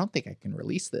like, I don't think I can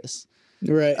release this.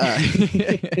 Right.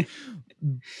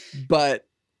 But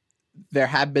there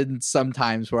have been some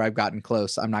times where I've gotten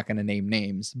close. I'm not going to name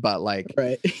names, but like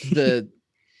it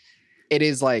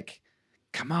is like,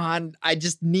 come on, I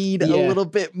just need a little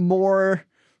bit more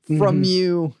from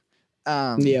you.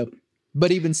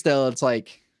 But even still, it's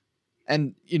like,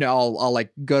 and you know, I'll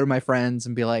like go to my friends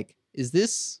and be like, was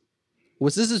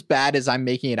this as bad as I'm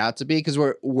making it out to be? Because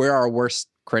we're our worst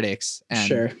critics.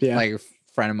 And like a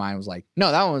friend of mine was like,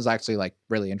 no, that one was actually like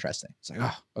really interesting. It's like,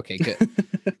 oh, okay, good.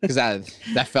 Because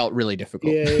that felt really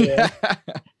difficult.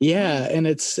 Yeah. And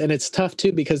it's tough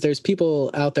too, because there's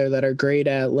people out there that are great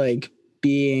at like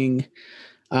being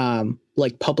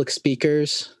like public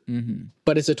speakers,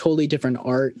 but it's a totally different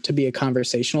art to be a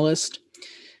conversationalist.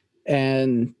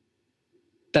 And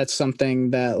that's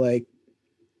something that like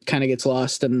kind of gets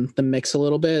lost in the mix a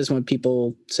little bit, is when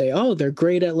people say, oh, they're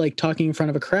great at like talking in front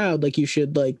of a crowd, like you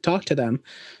should like talk to them.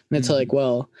 And it's like,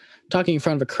 well, talking in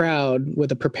front of a crowd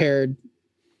with a prepared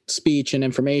speech and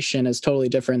information is totally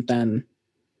different than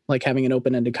like having an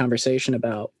open-ended conversation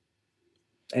about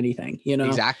anything, you know?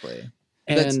 Exactly.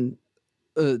 And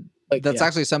that's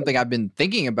actually something I've been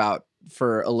thinking about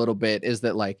for a little bit, is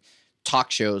that like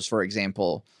talk shows, for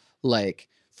example, like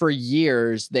for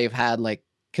years they've had like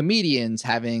comedians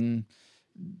having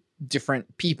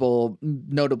different people,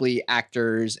 notably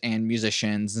actors and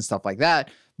musicians and stuff like that.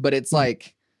 But it's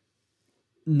like,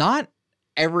 not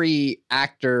every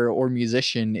actor or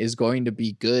musician is going to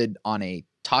be good on a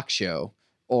talk show,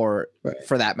 or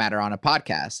for that matter on a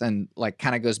podcast. And like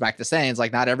kind of goes back to saying, it's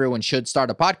like, not everyone should start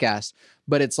a podcast,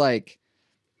 but it's like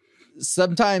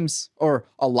sometimes, or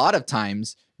a lot of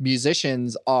times,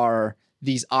 musicians are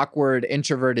these awkward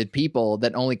introverted people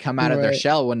that only come out of their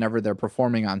shell whenever they're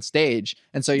performing on stage.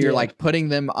 And so you're like putting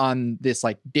them on this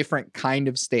like different kind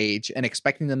of stage and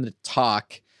expecting them to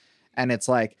talk. And it's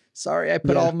like, sorry, I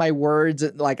put all my words,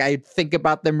 like I think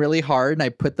about them really hard and I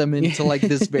put them into like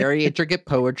this very intricate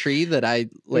poetry that I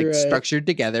like structured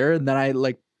together, and then I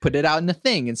like put it out in the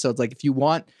thing. And so it's like, if you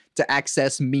want to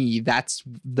access me, that's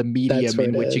the medium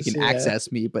in which you can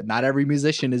access me. But not every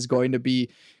musician is going to be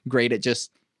great at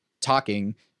just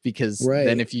talking, because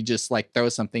then if you just like throw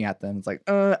something at them, it's like,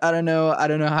 I don't know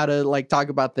how to like talk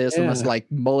about this unless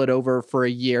like mull it over for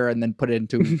a year and then put it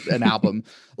into an album.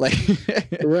 Like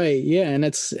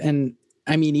and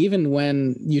I mean, even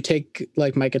when you take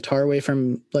like my guitar away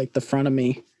from like the front of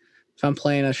me, if I'm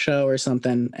playing a show or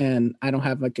something and I don't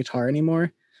have my guitar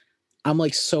anymore, I'm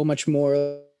like so much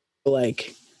more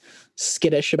like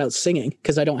skittish about singing,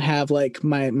 because I don't have like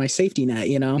my safety net,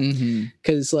 you know,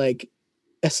 because like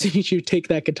as soon as you take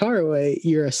that guitar away,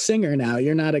 you're a singer now.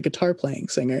 You're not a guitar playing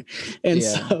singer. And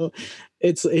so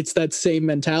it's that same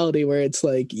mentality where it's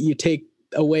like you take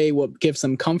away what gives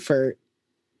them comfort,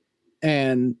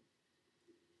 and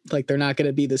like they're not going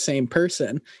to be the same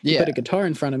person. You put a guitar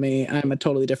in front of me, I'm a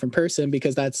totally different person,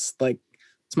 because that's like,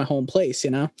 it's my home place,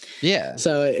 you know? Yeah.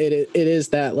 So it is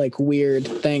that like weird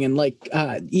thing. And like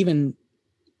even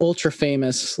ultra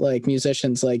famous like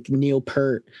musicians like Neil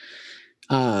Peart,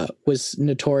 was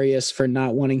notorious for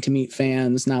not wanting to meet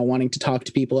fans, not wanting to talk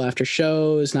to people after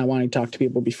shows, not wanting to talk to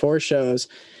people before shows.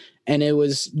 And it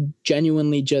was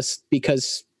genuinely just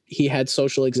because he had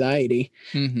social anxiety.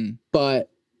 But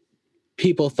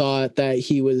people thought that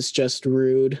he was just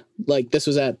rude. Like this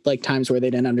was at like times where they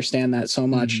didn't understand that so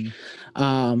much.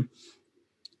 And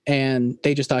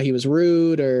they just thought he was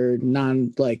rude or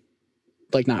like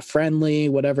not friendly,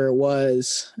 whatever it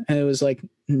was. And it was like,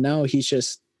 no, he's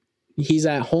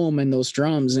at home in those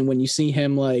drums. And when you see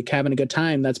him like having a good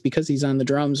time, that's because he's on the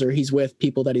drums or he's with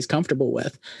people that he's comfortable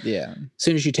with. Yeah. As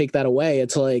soon as you take that away,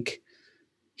 it's like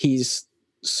he's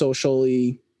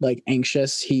socially like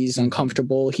anxious, he's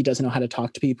uncomfortable, he doesn't know how to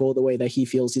talk to people the way that he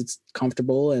feels it's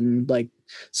comfortable, and like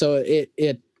so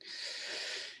it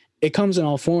comes in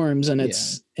all forms, and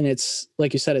it's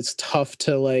like you said, it's tough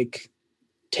to like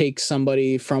take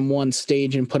somebody from one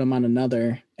stage and put them on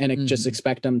another and just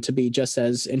expect them to be just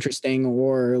as interesting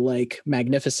or like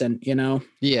magnificent, you know?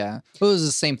 Yeah. Well, it was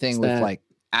the same thing with like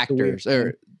actors,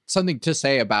 or something to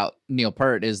say about Neil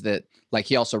Peart is that like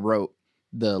he also wrote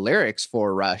the lyrics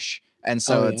for Rush. And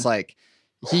so it's like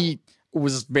he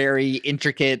was very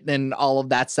intricate and all of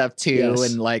that stuff too. Yes.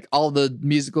 And like all the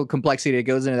musical complexity that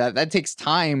goes into that, that takes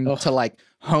time to like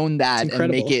hone that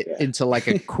and make it into like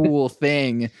a cool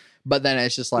thing. But then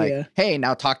it's just like, hey,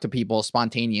 now talk to people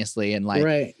spontaneously and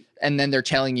like, and then they're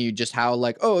telling you just how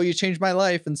like, oh, you changed my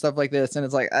life and stuff like this. And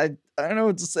it's like, I don't know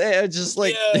what to say. I just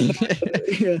like,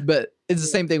 but it's the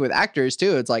same thing with actors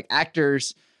too. It's like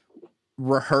actors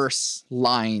rehearse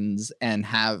lines and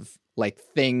have like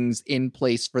things in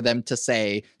place for them to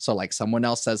say. So like someone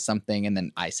else says something and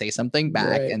then I say something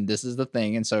back and this is the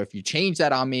thing. And so if you change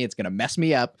that on me, it's going to mess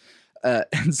me up.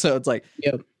 And so it's like,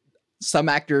 some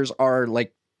actors are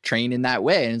like trained in that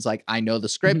way. And it's like, I know the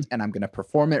script and I'm going to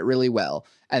perform it really well.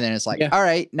 And then it's like, all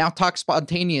right, now talk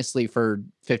spontaneously for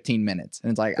 15 minutes. And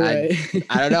it's like, I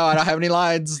don't know. I don't have any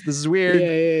lines. This is weird.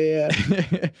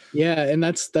 Yeah. And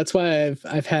that's why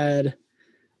I've had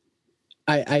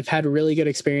really good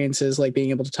experiences, like being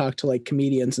able to talk to like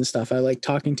comedians and stuff. I like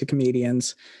talking to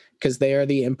comedians because they are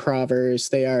the improvers.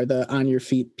 They are the on your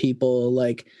feet people,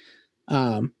 like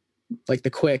the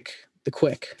quick,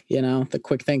 you know, the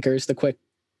quick thinkers, the quick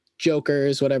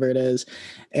jokers, whatever it is.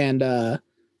 And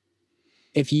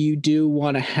if you do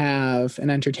want to have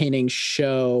an entertaining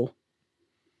show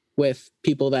with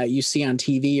people that you see on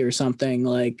TV or something,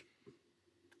 like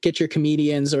get your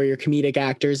comedians or your comedic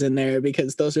actors in there,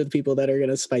 because those are the people that are going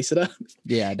to spice it up.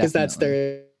 Yeah, because that's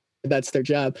their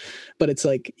job. But it's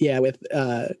like, with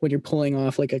when you're pulling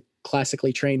off like a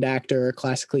classically trained actor or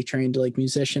classically trained like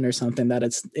musician or something, that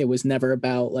it was never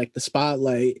about like the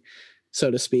spotlight, so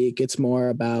to speak. It's more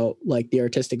about like the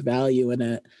artistic value in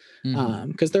it.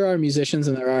 Because there are musicians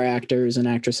and there are actors and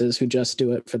actresses who just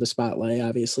do it for the spotlight.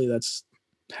 Obviously, that's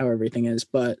how everything is.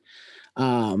 But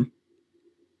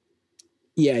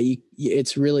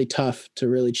it's really tough to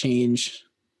really change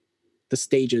the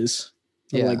stages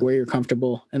of like where you're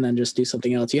comfortable and then just do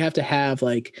something else. You have to have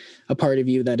like a part of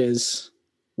you that is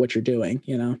what you're doing,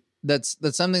 you know? That's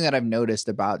something that I've noticed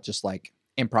about just like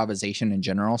improvisation in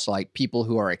general. So like people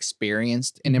who are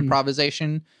experienced in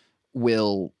improvisation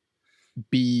will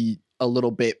be a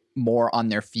little bit more on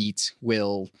their feet,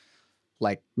 will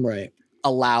like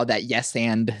allow that yes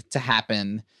and to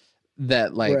happen,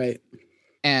 that like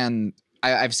and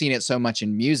I've seen it so much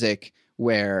in music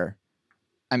where,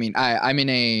 I mean, I'm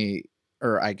in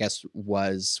I guess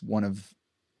was one of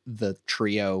the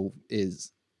trio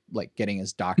is like getting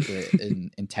his doctorate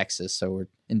in Texas. So we're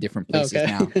in different places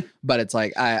now, but it's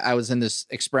like, I was in this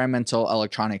experimental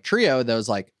electronic trio that was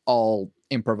like all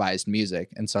improvised music.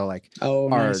 And so like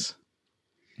our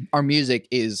music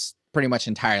is pretty much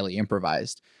entirely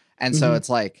improvised. And so it's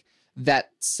like that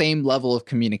same level of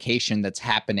communication that's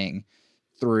happening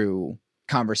through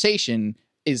conversation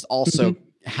is also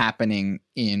happening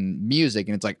in music.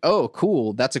 And it's like, oh,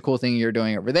 cool, that's a cool thing you're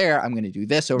doing over there, I'm going to do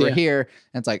this over here.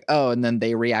 And it's like, oh, and then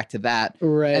they react to that.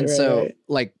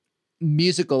 Like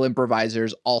musical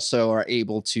improvisers also are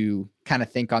able to kind of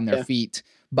think on their feet.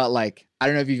 But like, I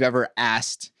don't know if you've ever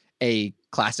asked a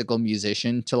classical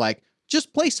musician to like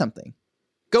just play something,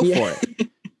 go for it.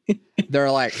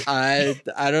 They're like, I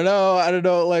don't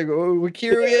know, like what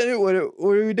key are we in? What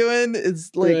are we doing?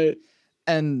 It's like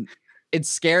and it's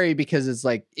scary because it's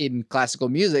like in classical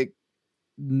music,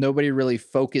 nobody really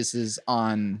focuses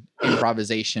on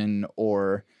improvisation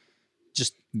or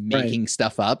just making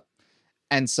stuff up.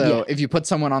 And so if you put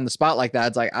someone on the spot like that,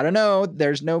 it's like, I don't know,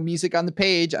 there's no music on the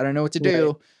page, I don't know what to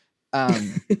do.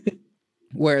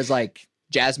 Whereas like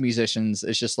jazz musicians,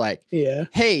 it's just like,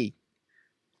 hey,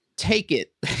 take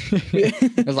it.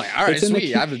 I was like, all right,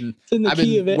 sweet. I've been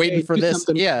waiting for this.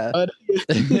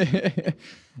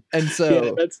 And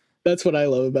so that's what I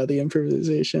love about the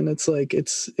improvisation. It's like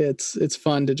it's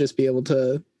fun to just be able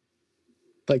to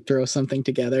like throw something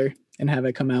together and have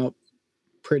it come out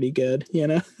pretty good, you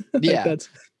know?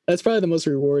 That's probably the most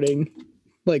rewarding,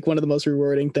 like one of the most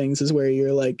rewarding things is where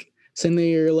you're like sitting there,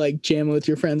 you're like jamming with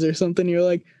your friends or something, you're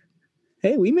like,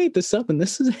 hey, we made this up and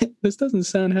this doesn't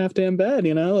sound half damn bad,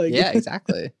 you know? Like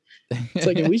exactly. It's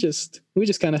like we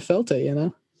just kind of felt it, you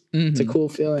know? It's a cool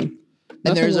feeling.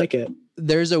 And there's like it.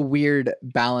 there's a weird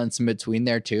balance in between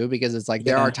there too, because it's like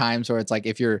there are times where it's like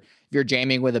if you're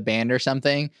jamming with a band or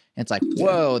something, it's like,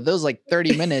 whoa, those like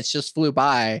 30 minutes just flew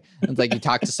by. It's like you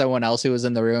talk to someone else who was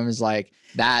in the room, is like,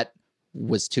 that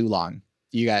was too long.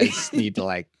 You guys need to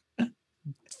like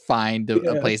find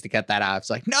a place to cut that out. It's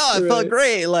like, no, it felt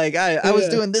great. Like I was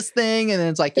doing this thing, and then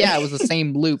it's like, yeah, it was the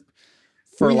same loop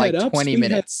for like 20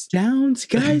 minutes. Downs,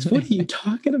 guys, what are you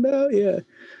talking about?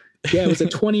 Yeah, it was a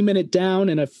 20-minute down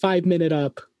and a 5-minute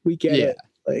up. We get it.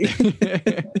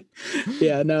 Like,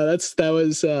 yeah, no, that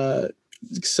was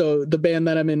so the band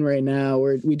that I'm in right now,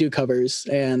 we do covers,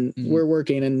 and we're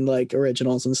working in like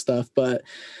originals and stuff, but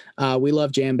we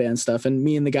love jam band stuff. And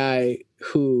me and the guy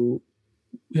who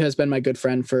has been my good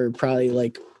friend for probably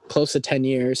like close to 10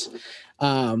 years,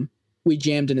 we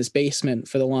jammed in his basement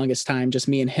for the longest time, just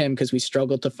me and him, because we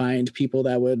struggled to find people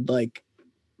that would like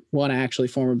want to actually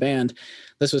form a band.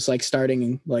 This was like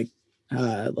starting like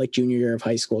junior year of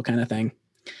high school kind of thing.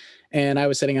 And I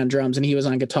was sitting on drums and he was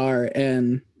on guitar,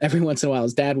 and every once in a while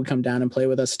his dad would come down and play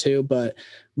with us too. But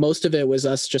most of it was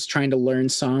us just trying to learn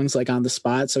songs like on the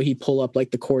spot. So he'd pull up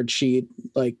like the chord sheet,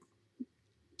 like,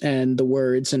 and the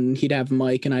words, and he'd have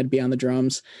Mike and I'd be on the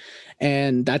drums.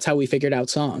 And that's how we figured out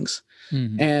songs.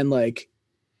 And like,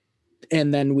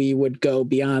 and then we would go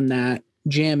beyond that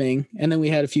jamming, and then we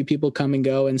had a few people come and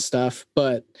go and stuff.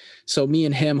 But so me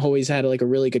and him always had like a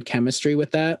really good chemistry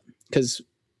with that, because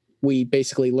we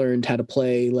basically learned how to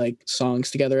play like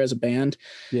songs together as a band.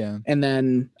 Yeah. And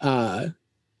then,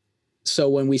 so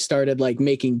when we started like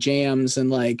making jams and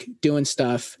like doing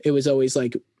stuff, it was always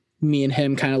like me and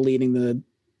him kind of leading the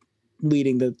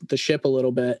ship a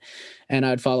little bit, and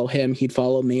I'd follow him, he'd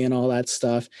follow me, and all that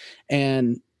stuff.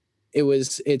 And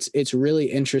it's really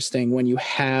interesting when you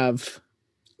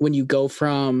go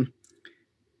from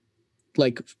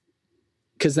like,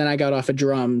 because then I got off of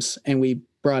drums and we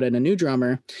brought in a new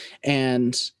drummer,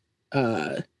 and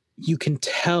you can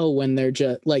tell when they're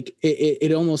just like,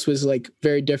 it almost was like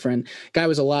very different. Guy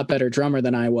was a lot better drummer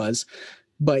than I was,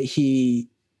 but he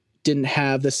didn't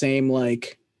have the same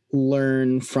like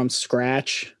learn from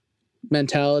scratch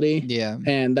mentality. Yeah.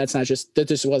 And that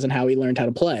just wasn't how he learned how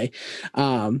to play.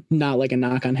 Not like a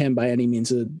knock on him by any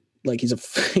means. Like he's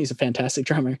a fantastic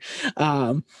drummer.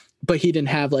 But he didn't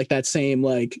have like that same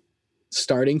like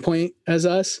starting point as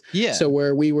us. Yeah. So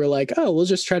where we were like, oh, we'll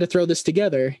just try to throw this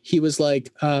together. He was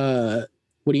like, what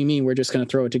do you mean we're just going to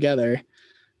throw it together?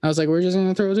 I was like, we're just going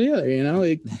to throw it together, you know,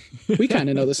 like we kind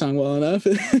of know the song well enough.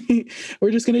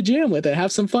 We're just going to jam with it,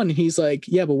 have some fun. And he's like,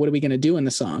 yeah, but what are we going to do in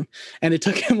the song? And it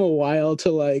took him a while to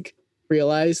like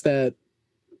realize that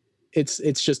it's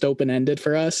just open-ended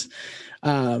for us.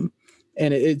 And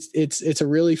it's a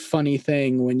really funny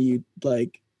thing when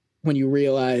you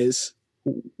realize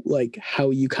like how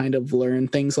you kind of learn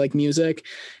things like music,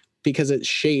 because it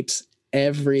shapes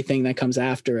everything that comes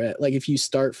after it. Like if you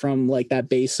start from like that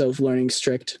base of learning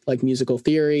strict like musical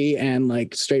theory and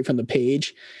like straight from the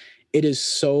page, it is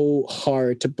so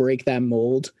hard to break that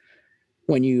mold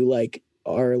when you like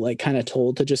are like kind of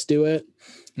told to just do it.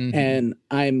 And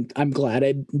I'm glad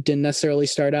I didn't necessarily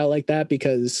start out like that,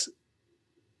 because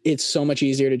it's so much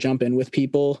easier to jump in with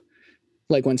people.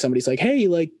 Like when somebody's like, hey,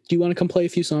 like, do you want to come play a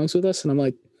few songs with us? And I'm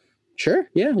like, sure.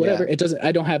 Yeah, whatever. Yeah.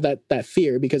 I don't have that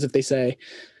fear, because if they say,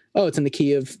 oh, it's in the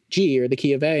key of G or the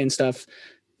key of A and stuff,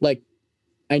 like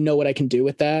I know what I can do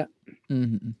with that.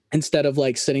 Instead of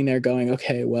like sitting there going,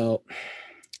 okay, well,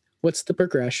 what's the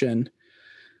progression?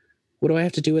 What do I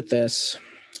have to do with this?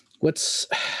 What's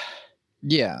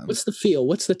the feel?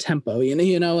 What's the tempo?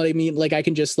 You know what I mean? Like I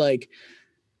can just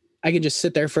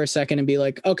sit there for a second and be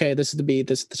like, okay, this is the beat,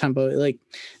 this is the tempo. Like,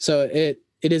 so it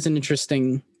is an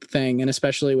interesting thing. And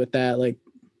especially with that, like,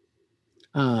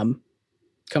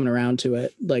 coming around to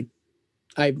it, like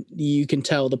you can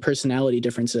tell the personality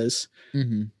differences,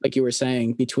 like you were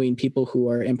saying, between people who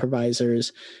are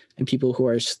improvisers and people who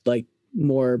are like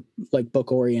more like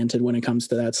book oriented when it comes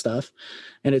to that stuff.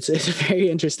 And it's a very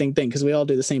interesting thing, because we all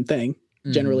do the same thing,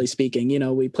 generally speaking. You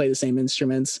know, we play the same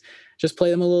instruments, just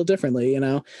play them a little differently, you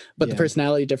know, but the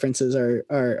personality differences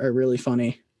are really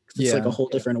funny. It's like a whole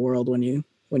different world when you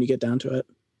get down to it.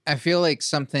 I feel like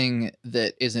something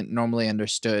that isn't normally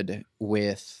understood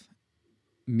with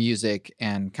music,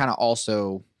 and kind of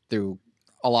also through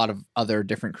a lot of other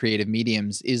different creative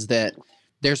mediums, is that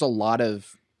there's a lot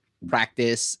of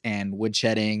practice and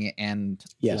woodshedding and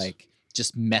like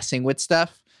just messing with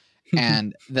stuff.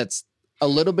 And that's a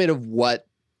little bit of what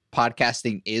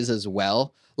podcasting is as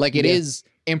well. Like it is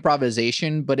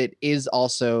improvisation, but it is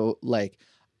also like,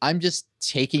 I'm just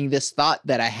taking this thought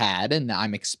that I had and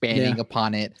I'm expanding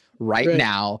upon it right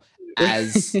now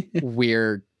as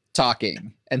we're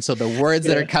talking. And so the words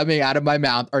that are coming out of my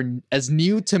mouth are as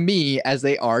new to me as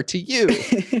they are to you.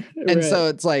 And so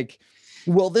it's like,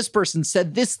 well, this person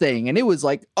said this thing and it was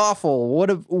like awful.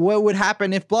 What would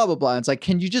happen if blah, blah, blah. And it's like,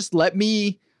 can you just let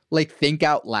me like think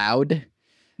out loud?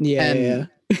 Yeah.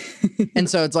 And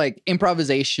so it's like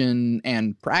improvisation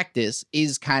and practice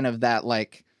is kind of that,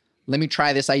 like, let me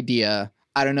try this idea.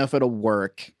 I don't know if it'll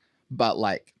work, but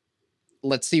like,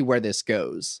 let's see where this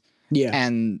goes. Yeah.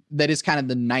 And that is kind of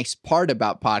the nice part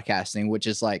about podcasting, which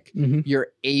is like you're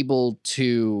able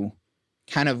to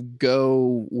kind of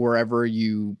go wherever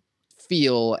you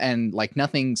feel, and like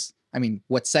nothing's, I mean,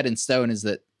 what's set in stone is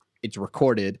that it's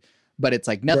recorded, but it's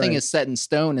like nothing is set in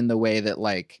stone in the way that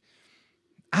like,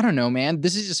 I don't know, man,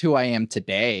 this is just who I am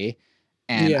today.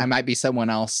 And I might be someone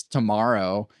else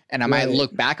tomorrow. And I might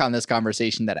look back on this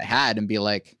conversation that I had and be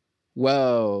like,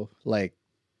 whoa, like,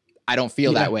 I don't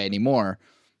feel that way anymore.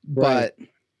 But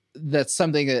that's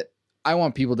something that I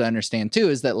want people to understand too,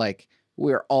 is that like,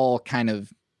 we're all kind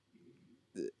of,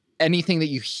 anything that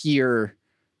you hear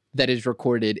that is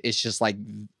recorded is just like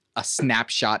a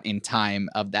snapshot in time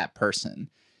of that person.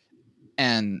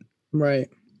 And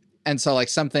and so like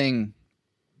something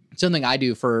I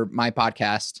do for my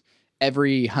podcast,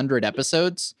 every 100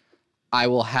 episodes, I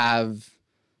will have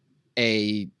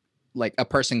a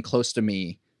person close to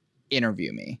me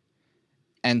interview me.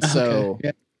 And so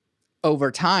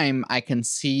over time I can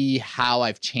see how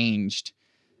I've changed.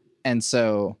 And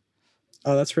so,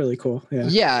 oh, that's really cool. Yeah.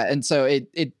 Yeah. And so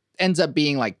it ends up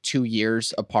being like 2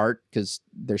 years apart, because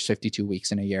there's 52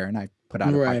 weeks in a year and I put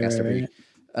out a podcast every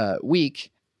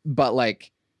week. But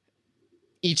like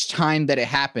each time that it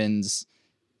happens,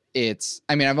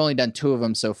 I mean, I've only done 2 of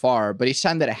them so far, but each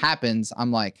time that it happens,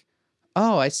 I'm like,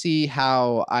 oh, I see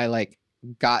how I like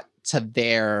got to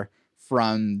there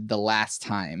from the last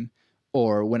time.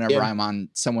 Or whenever I'm on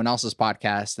someone else's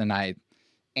podcast and I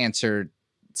answer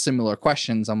similar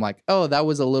questions, I'm like, oh, that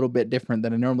was a little bit different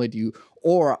than I normally do.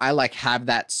 Or I like have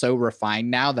that so refined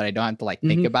now that I don't have to like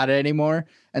think about it anymore.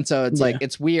 And so it's like,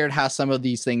 it's weird how some of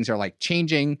these things are like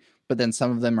changing, but then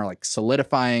some of them are like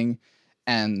solidifying.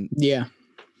 And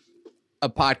a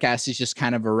podcast is just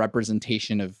kind of a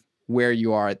representation of where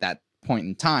you are at that point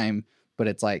in time. But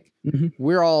it's like,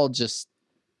 we're all just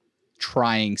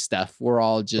trying stuff. We're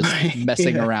all just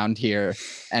messing around here.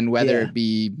 And whether it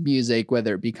be music,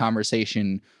 whether it be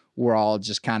conversation, we're all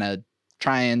just kind of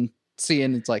trying,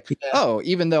 seeing. It's like, oh,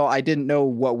 even though I didn't know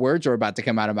what words were about to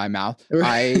come out of my mouth,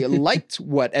 I liked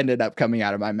what ended up coming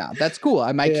out of my mouth. That's cool.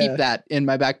 I might keep that in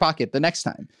my back pocket the next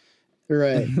time.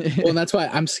 Right. Well, and that's why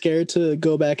I'm scared to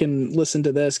go back and listen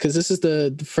to this, because this is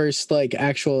the first like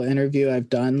actual interview I've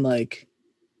done like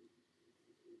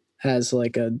as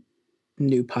like a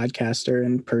new podcaster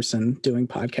in person doing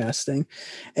podcasting.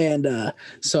 And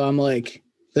so I'm like,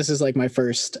 this is like my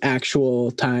first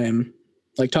actual time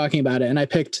like talking about it. And I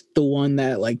picked the one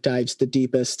that like dives the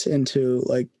deepest into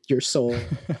like your soul.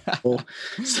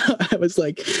 So I was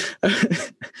like,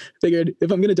 figured if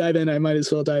I'm going to dive in, I might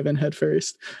as well dive in head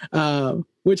first,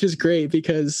 which is great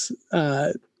because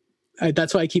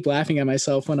that's why I keep laughing at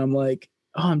myself when I'm like,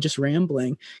 oh, I'm just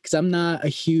rambling, because I'm not a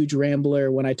huge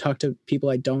rambler when I talk to people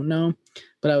I don't know.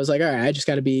 But I was like, all right, I just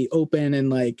got to be open and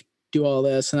like do all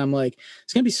this. And I'm like,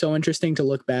 it's going to be so interesting to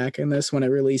look back in this when it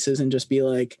releases and just be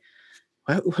like,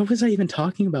 what was I even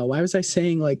talking about? Why was I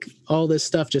saying like all this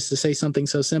stuff just to say something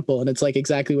so simple? And it's like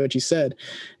exactly what you said.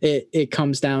 It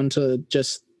comes down to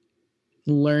just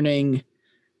learning.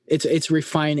 It's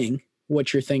refining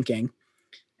what you're thinking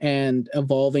and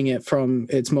evolving it from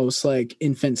its most like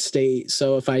infant state.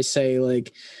 So if I say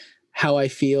like how I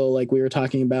feel, like we were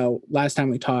talking about last time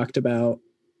we talked about,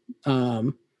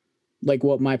 like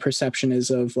what my perception is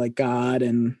of like God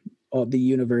and all the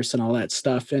universe and all that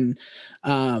stuff. And,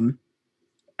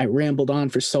 I rambled on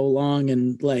for so long,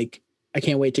 and like, I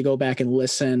can't wait to go back and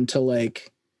listen to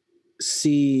like,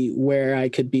 see where I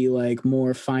could be like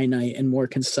more finite and more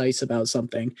concise about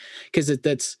something. Cause it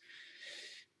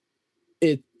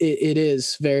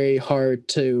is very hard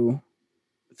to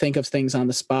think of things on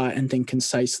the spot and think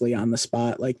concisely on the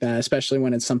spot like that, especially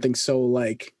when it's something so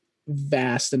like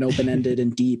vast and open-ended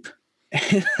and deep.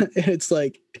 It's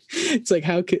like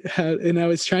how, and I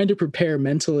was trying to prepare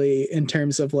mentally in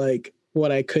terms of like what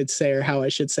I could say or how I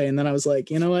should say. And then I was like,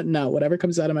 you know what? No, whatever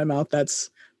comes out of my mouth, that's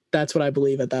what I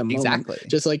believe at that moment. Exactly.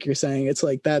 Just like you're saying, it's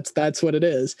like, that's what it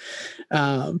is.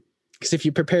 Because if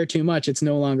you prepare too much, it's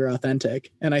no longer authentic.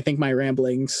 And I think my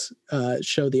ramblings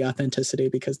show the authenticity,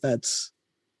 because that's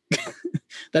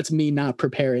me not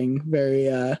preparing very,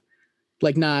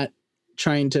 like not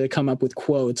trying to come up with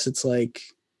quotes. It's like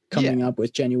coming up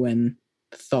with genuine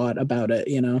thought about it,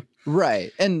 you know?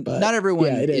 Right. And but not everyone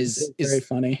yeah, it's very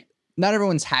funny. Not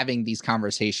everyone's having these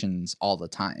conversations all the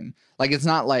time. Like, it's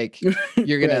not like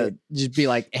you're going Right. to just be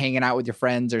like hanging out with your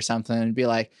friends or something and be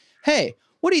like, hey,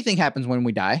 what do you think happens when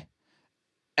we die?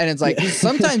 And it's like,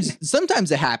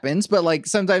 sometimes it happens, but like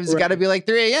sometimes it's got to be like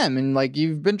 3 a.m. and like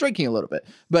you've been drinking a little bit,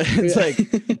 but it's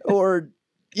like, or,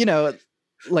 you know,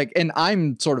 like, and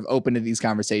I'm sort of open to these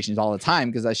conversations all the time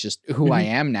because that's just who I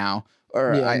am now.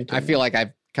 Or I feel like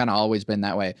I've kind of always been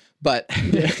that way, but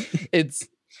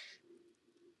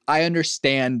I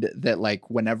understand that like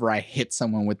whenever I hit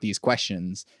someone with these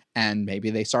questions and maybe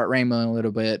they start rambling a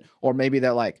little bit, or maybe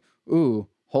they're like, ooh,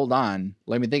 hold on,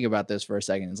 let me think about this for a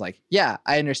second. It's like, yeah,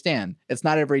 I understand. It's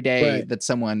not every day that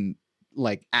someone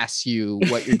like asks you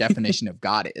what your definition of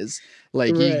God is.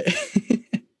 Like,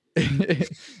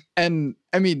 and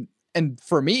I mean, and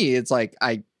for me, it's like,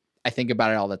 I think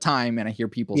about it all the time and I hear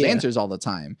people's answers all the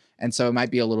time. And so it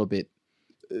might be a little bit,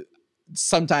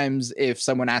 sometimes if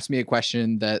someone asks me a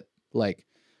question that like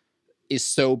is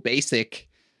so basic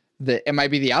that it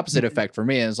might be the opposite effect for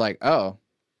me. And it's like, oh,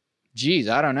 geez,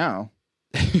 I don't know.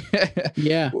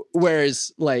 Yeah.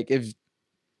 Whereas like, if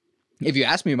you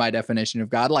ask me my definition of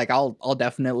God, like I'll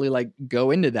definitely like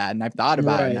go into that. And I've thought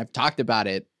about it and I've talked about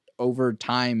it over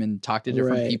time and talked to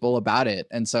different people about it.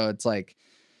 And so it's like,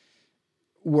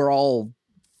 we're all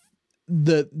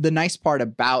the nice part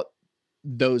about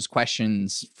those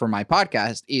questions for my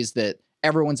podcast is that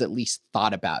everyone's at least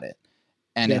thought about it.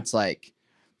 And it's like,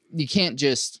 you can't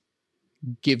just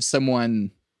give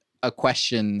someone a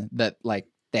question that like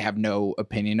they have no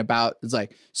opinion about. It's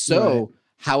like, so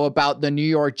how about the New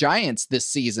York Giants this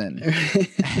season?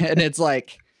 And it's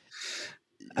like,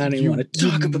 I don't even want to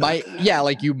talk about that. Yeah,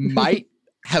 like you might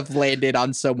have landed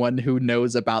on someone who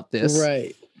knows about this.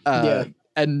 Right.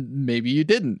 And maybe you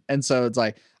didn't. And so it's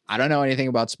like, I don't know anything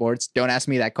about sports. Don't ask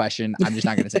me that question. I'm just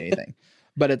not going to say anything.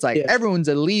 But it's like, everyone's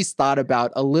at least thought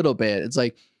about a little bit. It's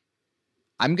like,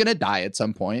 I'm going to die at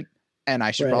some point and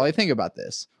I should probably think about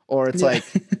this. Or it's like,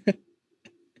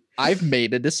 I've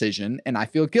made a decision and I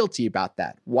feel guilty about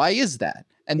that. Why is that?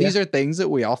 And these are things that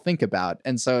we all think about.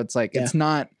 And so it's like, it's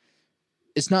not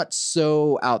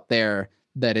so out there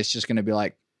that it's just going to be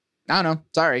like, I don't know,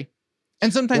 sorry.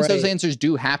 And sometimes those answers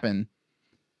do happen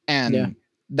and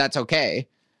that's okay.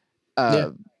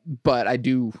 But I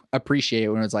do appreciate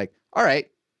when it's like, all right,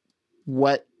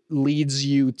 what leads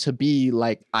you to be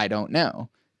like, I don't know?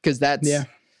 Because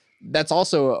that's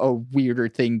also a weirder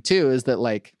thing too, is that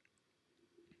like,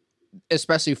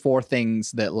 especially for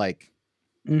things that like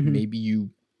maybe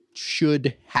you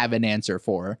should have an answer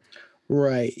for.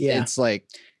 Right. Yeah. It's like,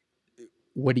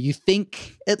 what do you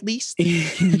think at least? Can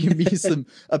you give me some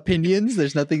opinions?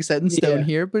 There's nothing set in stone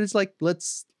here, but it's like,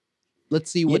 let's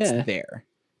see what's there.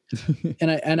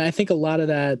 And I think a lot of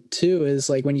that too is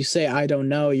like when you say I don't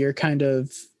know, you're kind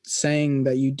of saying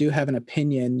that you do have an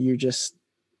opinion, you just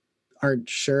aren't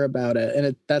sure about it,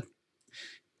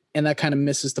 and that kind of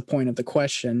misses the point of the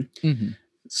question.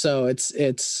 So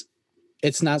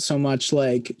it's not so much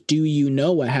like, do you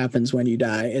know what happens when you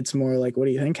die? It's more like, what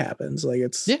do you think happens? Like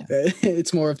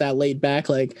it's more of that laid back,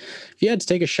 like if you had to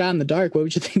take a shot in the dark, what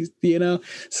would you think? You know?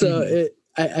 So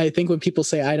I think when people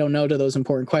say I don't know to those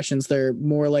important questions, they're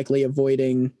more likely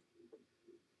avoiding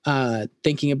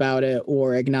thinking about it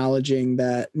or acknowledging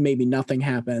that maybe nothing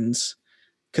happens.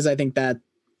 Because I think that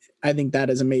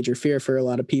is a major fear for a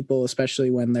lot of people, especially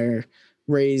when they're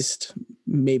raised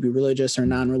maybe religious or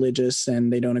non-religious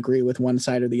and they don't agree with one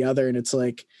side or the other. And it's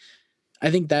like, I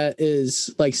think that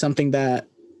is like something that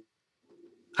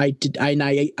I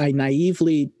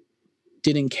naively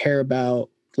didn't care about,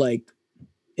 like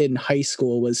in high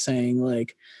school, was saying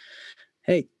like,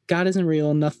 hey, God isn't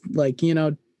real. Nothing, like, you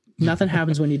know, nothing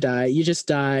happens when you die. You just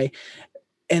die.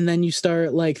 And then you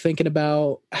start like thinking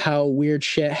about how weird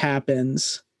shit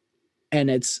happens and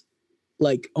it's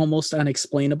like almost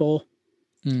unexplainable.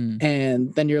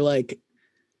 And then you're like,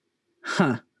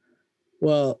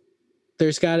 well,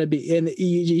 there's got to be, and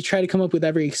you try to come up with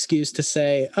every excuse to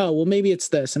say, oh, well, maybe it's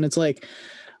this. And it's like,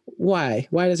 why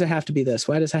does it have to be this?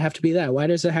 Why does it have to be that? Why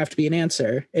does it have to be an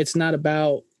answer? It's not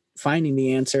about finding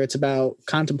the answer. It's about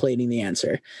contemplating the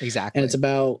answer. Exactly. And it's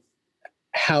about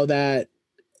how that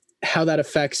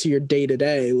affects your day to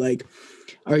day. Like,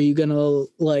 are you going to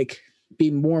like be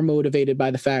more motivated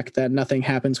by the fact that nothing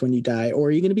happens when you die? Or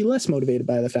are you going to be less motivated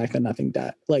by the fact that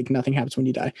nothing happens when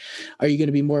you die? Are you going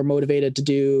to be more motivated to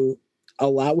do a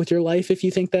lot with your life if you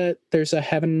think that there's a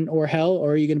heaven or hell?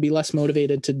 Or are you going to be less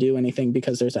motivated to do anything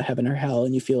because there's a heaven or hell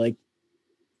and you feel like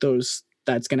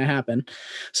that's going to happen?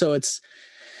 So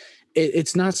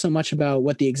it's not so much about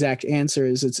what the exact answer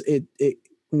is.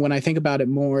 when I think about it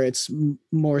more, it's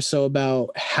more so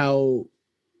about how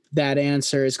that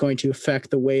answer is going to affect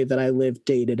the way that I live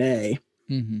day to day,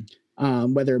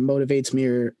 whether it motivates me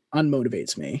or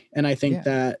unmotivates me. And I think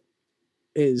that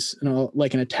is, you know,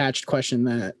 like an attached question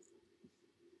that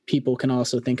people can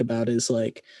also think about is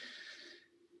like,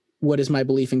 what is my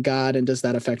belief in God, and does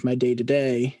that affect my day to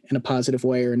day in a positive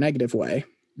way or a negative way?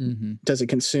 Does it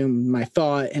consume my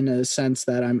thought in a sense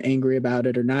that I'm angry about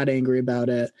it or not angry about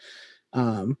it?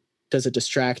 Does it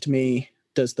distract me?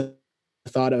 Does the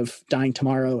thought of dying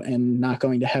tomorrow and not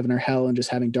going to heaven or hell and just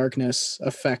having darkness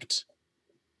affect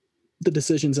the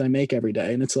decisions I make every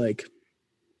day? And it's like,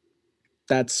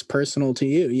 that's personal to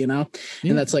you, you know?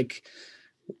 And that's like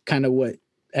kind of what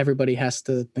everybody has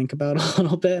to think about a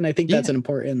little bit. And I think that's an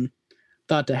important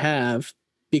thought to have,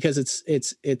 because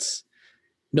it's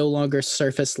no longer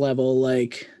surface level,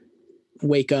 like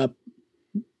wake up,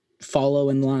 follow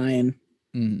in line,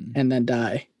 and then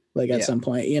die. Like at some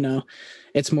point, you know,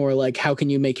 it's more like, how can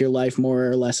you make your life more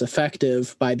or less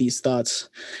effective by these thoughts?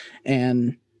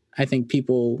 And I think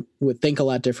people would think a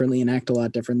lot differently and act a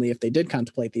lot differently if they did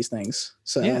contemplate these things.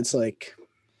 So it's like,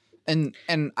 and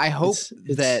I hope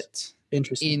it's that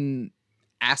interesting in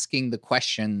asking the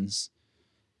questions,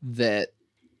 that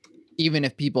even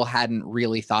if people hadn't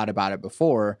really thought about it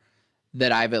before,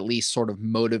 that I've at least sort of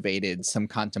motivated some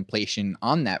contemplation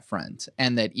on that front.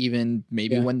 And that even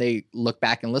maybe when they look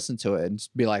back and listen to it and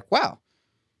be like, wow,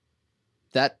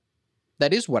 that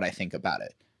is what I think about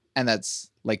it. And that's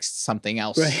like something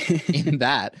else in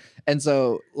that. And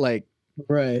so like,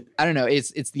 I don't know,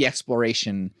 it's the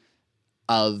exploration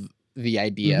of the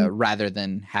idea rather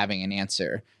than having an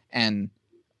answer. And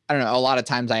I don't know, a lot of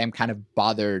times I am kind of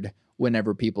bothered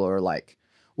whenever people are like,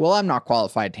 well, I'm not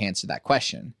qualified to answer that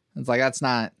question. It's like,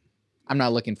 I'm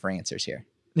not looking for answers here.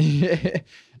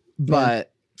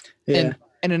 But, and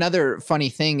another funny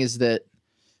thing is that,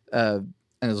 and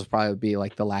this will probably be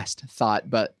like the last thought,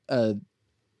 but,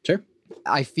 sure.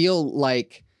 I feel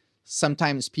like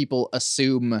sometimes people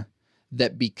assume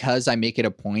that because I make it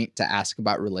a point to ask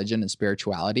about religion and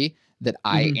spirituality, that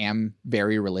I am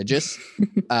very religious,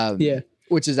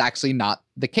 which is actually not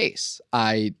the case.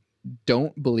 I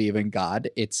don't believe in God.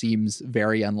 It seems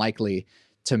very unlikely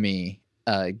to me,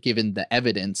 given the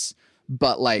evidence.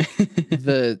 But like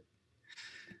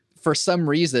for some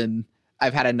reason,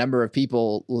 I've had a number of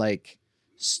people like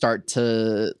start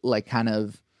to like kind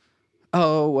of,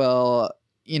 oh, well,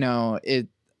 you know,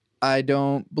 I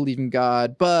don't believe in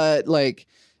God, but like,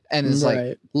 and it's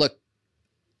like, look,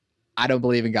 I don't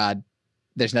believe in God.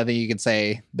 There's nothing you can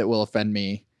say that will offend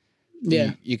me.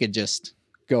 You could just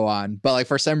go on. But like,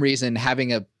 for some reason,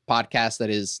 having a podcast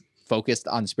that is focused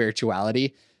on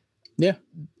spirituality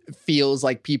feels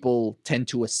like people tend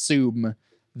to assume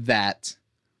that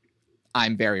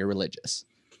I'm very religious,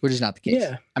 which is not the case.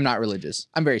 I'm not religious.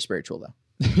 I'm very spiritual though.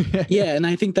 And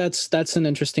I think that's an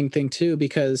interesting thing too,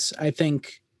 because I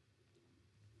think,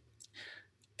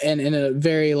 and in a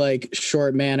very like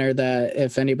short manner, that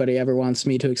if anybody ever wants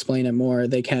me to explain it more,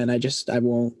 they can. I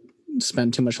won't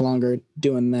spend too much longer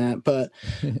doing that. But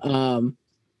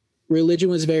religion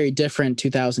was very different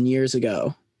 2,000 years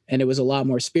ago, and it was a lot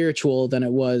more spiritual than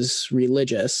it was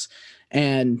religious.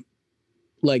 And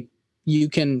like, you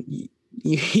can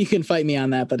fight me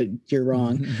on that, but you're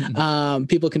wrong.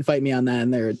 People can fight me on that,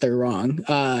 and they're wrong.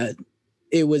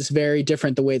 It was very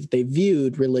different the way that they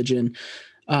viewed religion.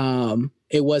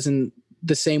 It wasn't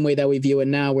the same way that we view it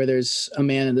now, where there's a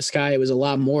man in the sky. It was a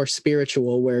lot more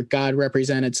spiritual, where God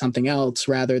represented something else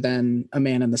rather than a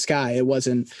man in the sky. It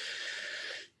wasn't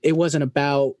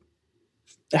about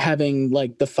having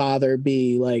like the father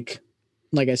be like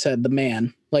I said, the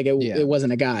man. Like it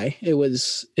wasn't a guy. It wasn't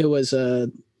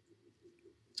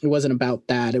about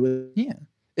that. It was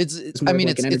it's more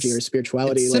like an energy or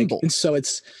spirituality, it's like symbols. and so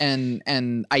it's and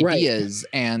ideas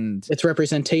and it's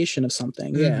representation of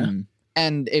something.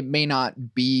 And it may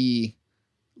not be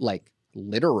like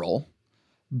literal,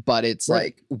 but it's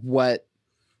like what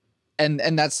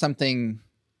and that's something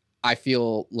I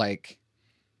feel like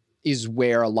is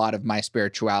where a lot of my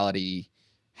spirituality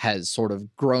has sort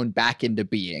of grown back into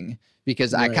being,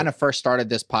 because I kind of first started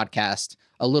this podcast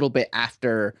a little bit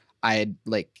after I had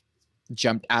like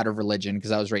jumped out of religion,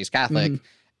 because I was raised Catholic,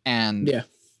 and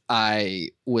I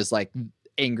was like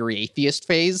angry atheist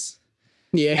phase.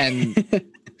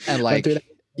 And like,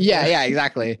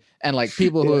 exactly. And like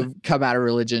people who have come out of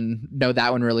religion know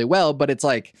that one really well, but it's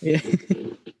like,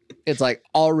 it's like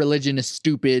all religion is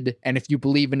stupid. And if you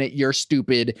believe in it, you're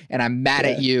stupid. And I'm mad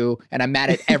at you. And I'm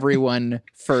mad at everyone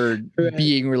for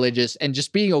being religious and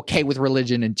just being okay with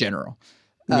religion in general.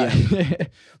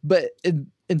 But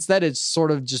instead it's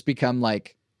sort of just become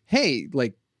like, hey,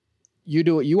 like, you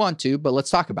do what you want to, but let's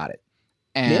talk about it.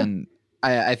 And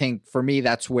I think for me,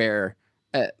 that's where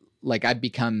like I've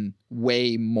become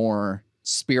way more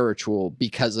spiritual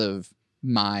because of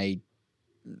my,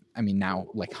 I mean, now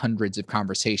like hundreds of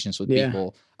conversations with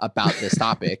people about this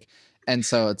topic. And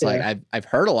so it's like, I've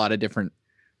heard a lot of different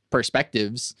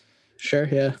perspectives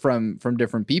from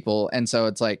different people. And so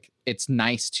it's like, it's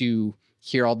nice to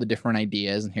hear all the different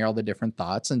ideas and hear all the different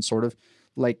thoughts and sort of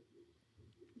like,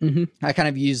 I kind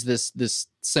of use this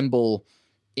symbol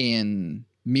in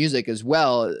music as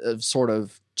well of sort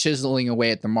of chiseling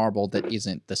away at the marble that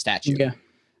isn't the statue.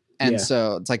 And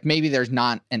so it's like, maybe there's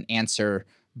not an answer,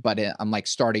 but I'm like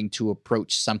starting to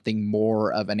approach something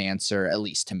more of an answer, at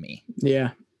least to me.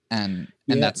 And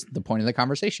that's the point of the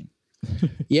conversation.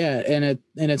 And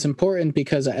it's important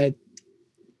because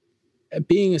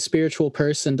being a spiritual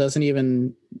person doesn't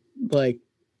even like,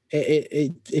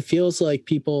 it feels like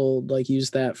people like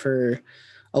use that for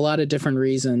a lot of different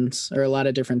reasons or a lot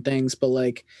of different things, but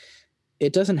like,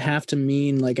 it doesn't have to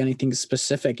mean like anything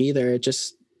specific either.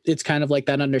 It's kind of like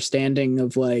that understanding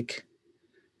of like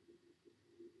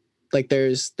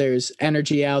there's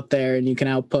energy out there and you can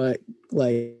output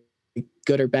like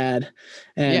good or bad.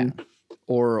 And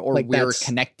or like we're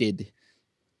connected.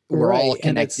 We're all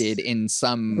connected in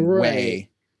some way.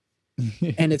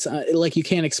 And it's like, you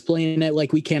can't explain it.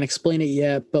 Like we can't explain it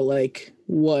yet, but like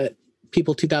what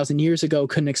people 2000 years ago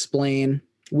couldn't explain,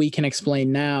 we can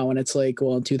explain now. And it's like,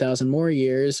 well, in 2000 more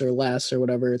years or less or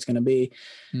whatever it's going to be,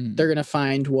 they're going to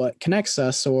find what connects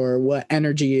us or what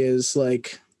energy is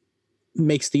like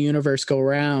makes the universe go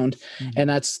around. And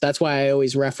that's why I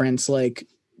always reference like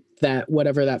that,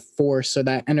 whatever that force or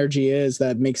that energy is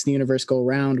that makes the universe go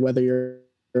around, whether you're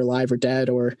alive or dead,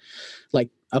 or like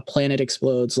a planet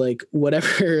explodes, like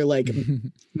whatever, like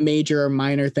major or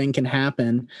minor thing can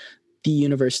happen, the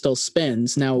universe still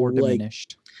spins now, or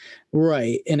diminished.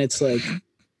 Right. And it's like,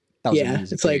 that was a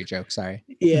music it's like joke. Sorry.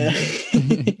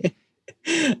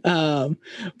 But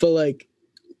like,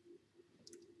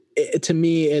 to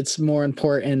me, it's more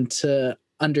important to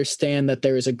understand that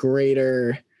there is a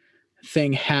greater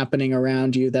thing happening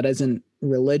around you that isn't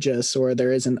religious, or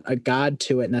there isn't a God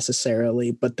to it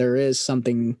necessarily, but there is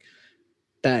something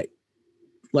that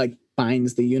like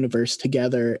binds the universe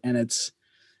together, and it's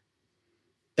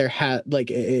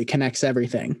it connects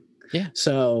everything.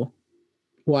 So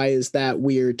why is that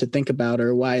weird to think about,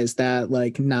 or why is that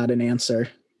like not an answer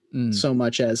so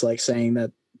much as like saying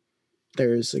that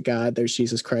there's a God, there's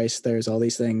Jesus Christ, there's all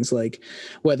these things, like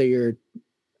whether you're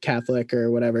Catholic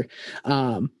or whatever.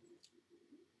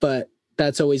 But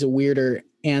that's always a weirder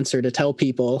answer to tell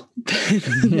people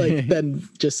like than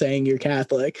just saying you're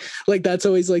Catholic. Like that's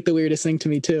always like the weirdest thing to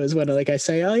me too, is when like I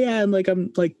say, oh yeah, and like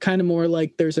I'm like kind of more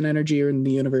like there's an energy in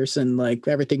the universe and like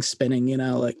everything's spinning, you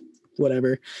know, like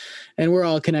whatever, and we're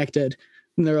all connected.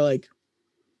 And they're like,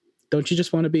 don't you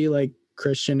just want to be like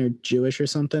Christian or Jewish or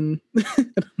something? I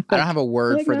don't have a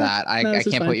word for that. I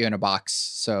can't put you in a box,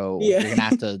 so you're gonna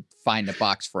have to find a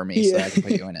box for me so I can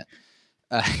put you in it.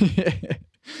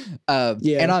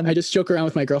 And I just joke around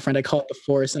with my girlfriend. I call it the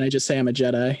Force, and I just say I'm a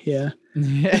Jedi.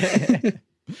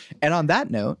 And on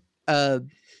that note,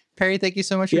 Perry, thank you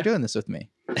so much for doing this with me.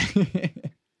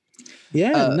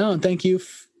 No, thank you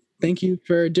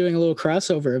for doing a little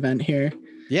crossover event here.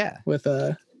 With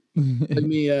let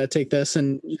me take this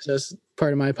and use as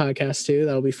part of my podcast too.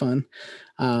 That'll be fun.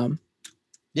 So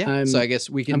I guess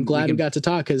I'm glad we got to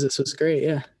talk because this was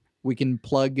great. We can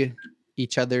plug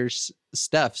each other's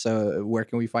stuff. So where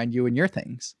can we find you and your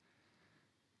things?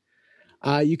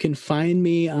 You can find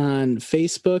me on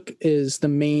Facebook is the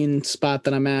main spot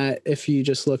that I'm at. If you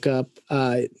just look up,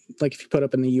 like if you put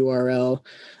up in the URL,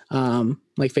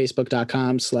 like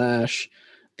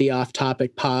facebook.com/the off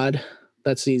topic pod,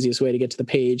 that's the easiest way to get to the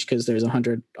page, because there's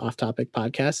 100 off topic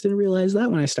podcasts. Didn't realize that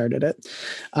when I started it.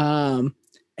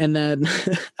 And then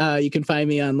you can find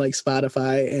me on like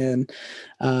Spotify and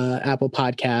Apple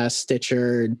Podcasts,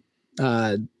 Stitcher.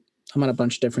 I'm on a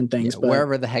bunch of different things. But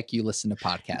wherever the heck you listen to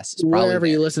podcasts. Wherever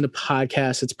you listen to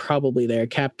podcasts, it's probably there.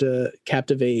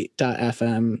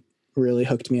 Captivate.fm really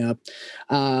hooked me up.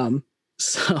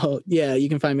 So yeah, you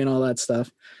can find me on all that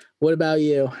stuff. What about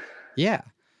you?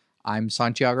 I'm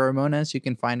Santiago Ramones. You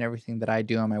can find everything that I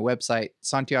do on my website,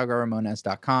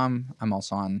 santiagoramones.com. I'm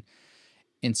also on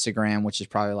Instagram, which is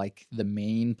probably like the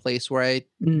main place where I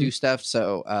do stuff.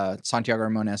 So Santiago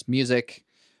Ramones Music,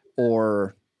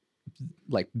 or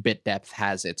like BitDepth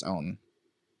has its own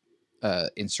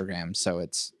Instagram. So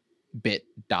it's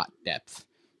bit.depth,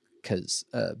 because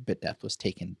BitDepth was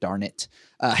taken, darn it.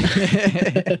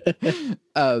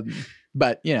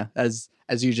 But you know, as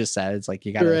you just said, it's like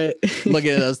you gotta look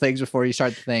at those things before you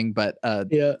start the thing. But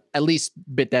at least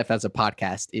BitDef as a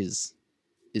podcast is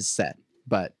set.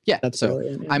 But yeah, that's so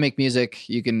brilliant, I make music.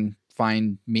 You can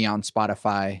find me on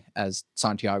Spotify as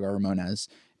Santiago Ramones,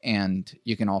 and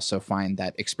you can also find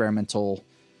that experimental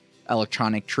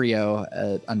electronic trio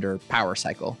under Power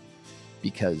Cycle,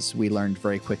 because we learned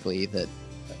very quickly that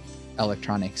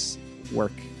electronics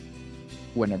work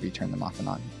whenever you turn them off and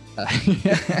on.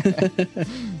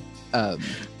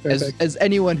 As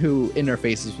anyone who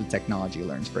interfaces with technology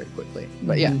learns very quickly.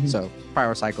 But yeah, so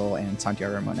Power Cycle and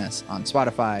Santiago Ramones on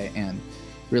Spotify, and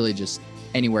really just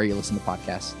anywhere you listen to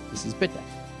podcasts. This is BitDef.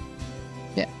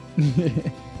 Yeah.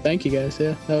 Thank you guys.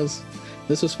 Yeah,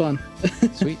 this was fun.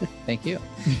 Sweet. Thank you.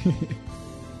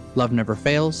 Love never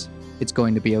fails. It's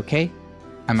going to be okay.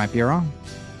 I might be wrong.